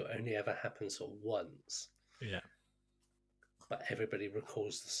people. So it only ever happens sort of once. Yeah. But everybody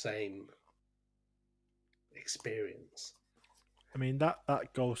recalls the same experience. I mean, that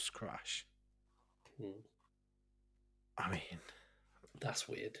ghost crash. I mean, that's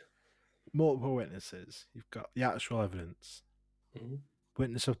weird. Multiple witnesses. You've got the actual evidence.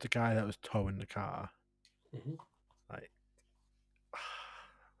 Witness of the guy that was towing the car. Like,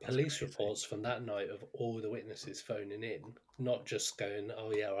 police reports from that night of all the witnesses phoning in, not just going,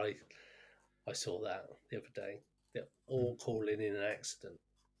 "Oh yeah, I saw that the other day." They're all calling in an accident,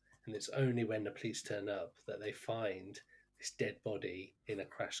 and it's only when the police turn up that they find this dead body in a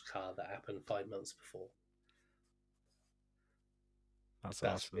crashed car that happened 5 months before. That's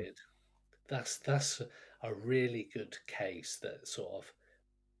awesome. Weird. That's a really good case that sort of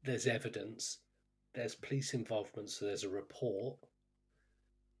there's evidence, there's police involvement, so there's a report,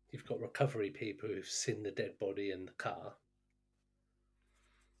 you've got recovery people who've seen the dead body in the car.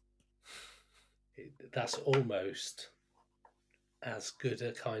 That's almost as good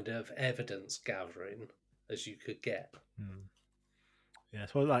a kind of evidence gathering as you could get. Mm. Yeah,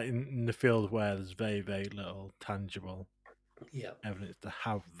 so like in the field where there's very, very little tangible Yeah. evidence, to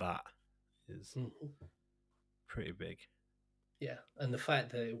have that is pretty big. Yeah, and the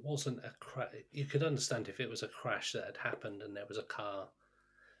fact that it wasn't a crash, you could understand if it was a crash that had happened and there was a car,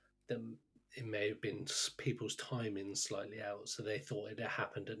 then it may have been people's timing slightly out, so they thought it had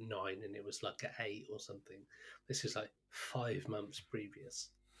happened at 9 and it was like at 8 or something. This is like 5 months previous,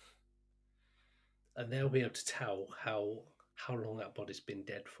 and they'll be able to tell how long that body's been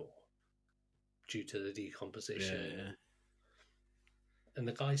dead for due to the decomposition. Yeah. And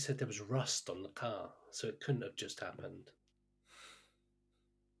the guy said there was rust on the car, so it couldn't have just happened.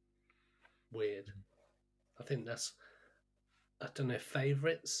 Weird. I think that's, I don't know,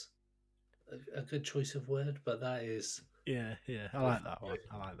 favourites a good choice of word, but that is. Yeah. I like that one.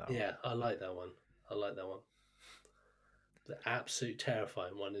 Yeah, I like that one. The absolute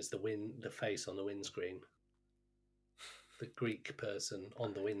terrifying one is the face on the windscreen. The Greek person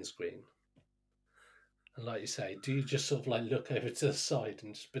on the windscreen. And like you say, do you just sort of like look over to the side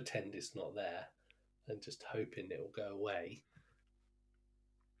and just pretend it's not there and just hoping it will go away?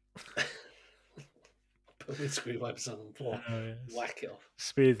 Put windscreen wipers on the floor, whack it off.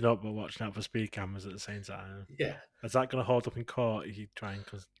 Speeding up but watching out for speed cameras at the same time. Yeah. Is that going to hold up in court if you try and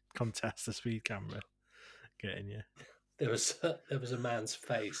contest the speed camera getting you? There was a man's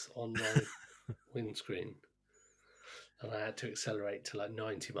face on my windscreen, and I had to accelerate to like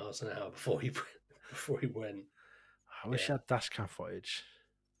 90 miles an hour before he went. I wish I had dash cam footage.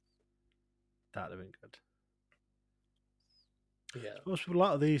 That'd have been good. Yeah. I suppose with a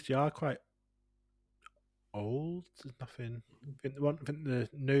lot of these, they are quite old. There's nothing. I think the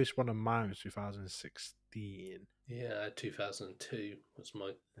newest one of mine was 2016. Yeah, 2002 was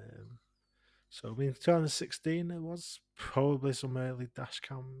my. So I mean, 2016 there was probably some early dash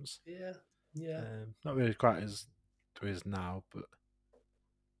cams. Yeah. Not really quite as there is now, but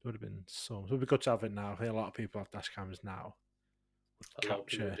there would have been some. So it'd be good to have it now. I think a lot of people have dash cams now. Would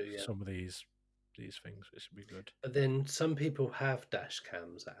capture some of these things, which would be good. But then some people have dash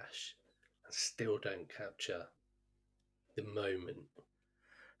cams, Ash, and still don't capture the moment.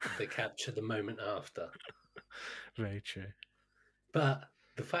 They capture the moment after. Very true. But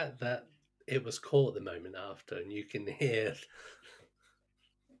the fact that it was caught the moment after and you can hear.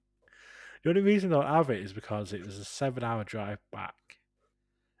 The only reason I don't have it is because it was a 7-hour drive back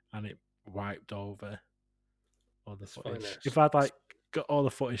and it wiped over all the footage. If I'd like got all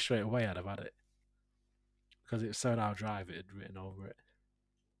the footage straight away, I'd have had it. Because it was a 7-hour drive, it had written over it.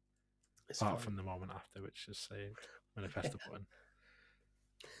 Apart from the moment after, which is saved when I pressed the button.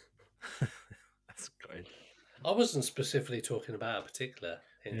 That's good. I wasn't specifically talking about a particular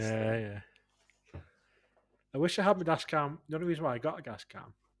incident. Yeah. I wish I had my dash cam. The only reason why I got a dash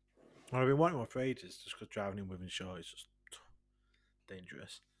cam, I've been wanting one for ages, just because driving in Wythenshawe is just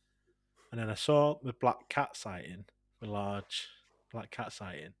dangerous. And then I saw the black cat sighting, the large black cat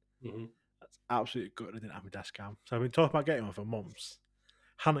sighting. Mm-hmm. That's absolutely good. I didn't have my dash cam. So I've been talking about getting one for months.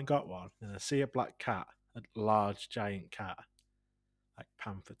 Hadn't got one. And I see a black cat, a large giant cat, like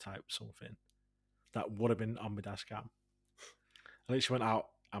panther type something, that would have been on my dash cam. I literally went out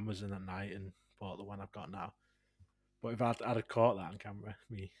Amazon at night and bought the one I've got now. But if I'd have caught that on camera,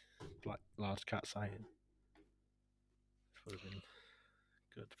 me black large cat sighting, it would have been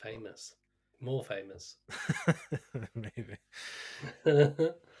good. Famous. More famous. Maybe.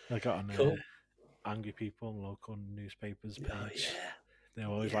 I got on Angry People and local newspapers page. Oh, yeah. They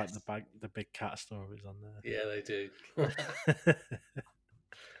always like the big cat stories on there. Yeah, they do.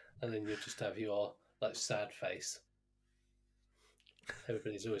 And then you just have your like sad face.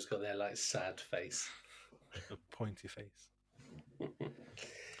 Everybody's always got their like sad face. A pointy face.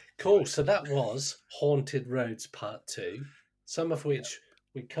 Cool. So that was Haunted Roads Part 2. Some of which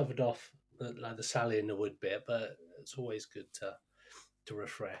we covered off, like the Sally in the Wood bit, but it's always good to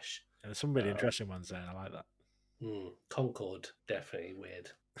refresh. Yeah, there's some really interesting ones there. I like that. Concord, definitely weird.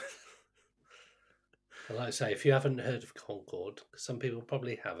 And like I say, if you haven't heard of Concord, some people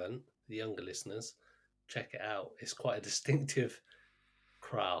probably haven't, the younger listeners, check it out. It's quite a distinctive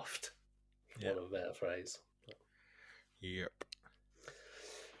craft, for want of a better phrase. Yep.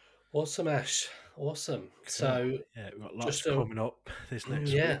 Awesome, Ash. Awesome. So we've got lots coming up this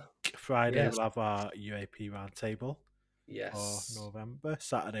next week. Friday we'll have our UAP roundtable. Yes. For November.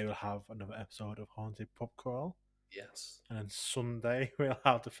 Saturday we'll have another episode of Haunted Pub Crawl. Yes. And then Sunday we'll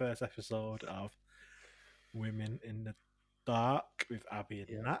have the first episode of Women in the Dark with Abby and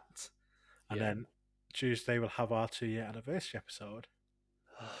Yeah. Nat. And Yeah. then Tuesday we'll have our 2-year anniversary episode.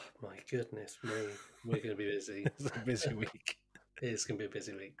 Oh, my goodness me. We're going to be busy. It's a busy week. It's going to be a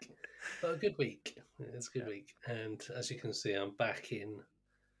busy week. But a good week. It's a good week. And as you can see, I'm back in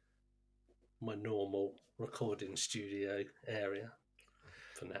my normal recording studio area.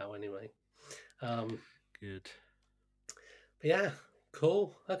 For now, anyway. Good. But yeah,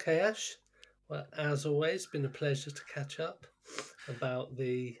 cool. Okay, Ash. Well, as always, been a pleasure to catch up about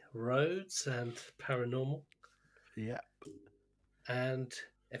the roads and paranormal. Yeah. And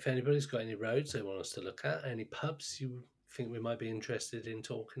if anybody's got any roads they want us to look at, any pubs you think we might be interested in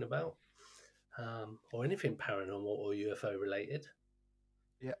talking about, or anything paranormal or UFO related,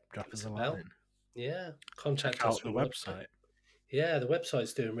 Yeah. Drop us a bell. line. Yeah, contact Check us out the through website. Yeah, the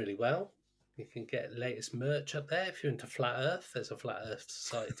website's doing really well. You can get latest merch up there. If you're into Flat Earth, there's a Flat Earth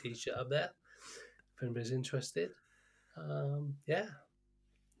Society t-shirt up there. If anybody's interested. Yeah.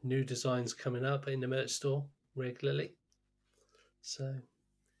 New designs coming up in the merch store regularly. So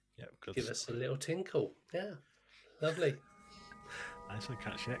Yeah, good give us a little tinkle. Yeah. Lovely. Nice one.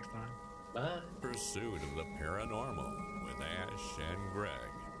 Catch you next time. Bye. Pursuit of the Paranormal with Ash and Greg.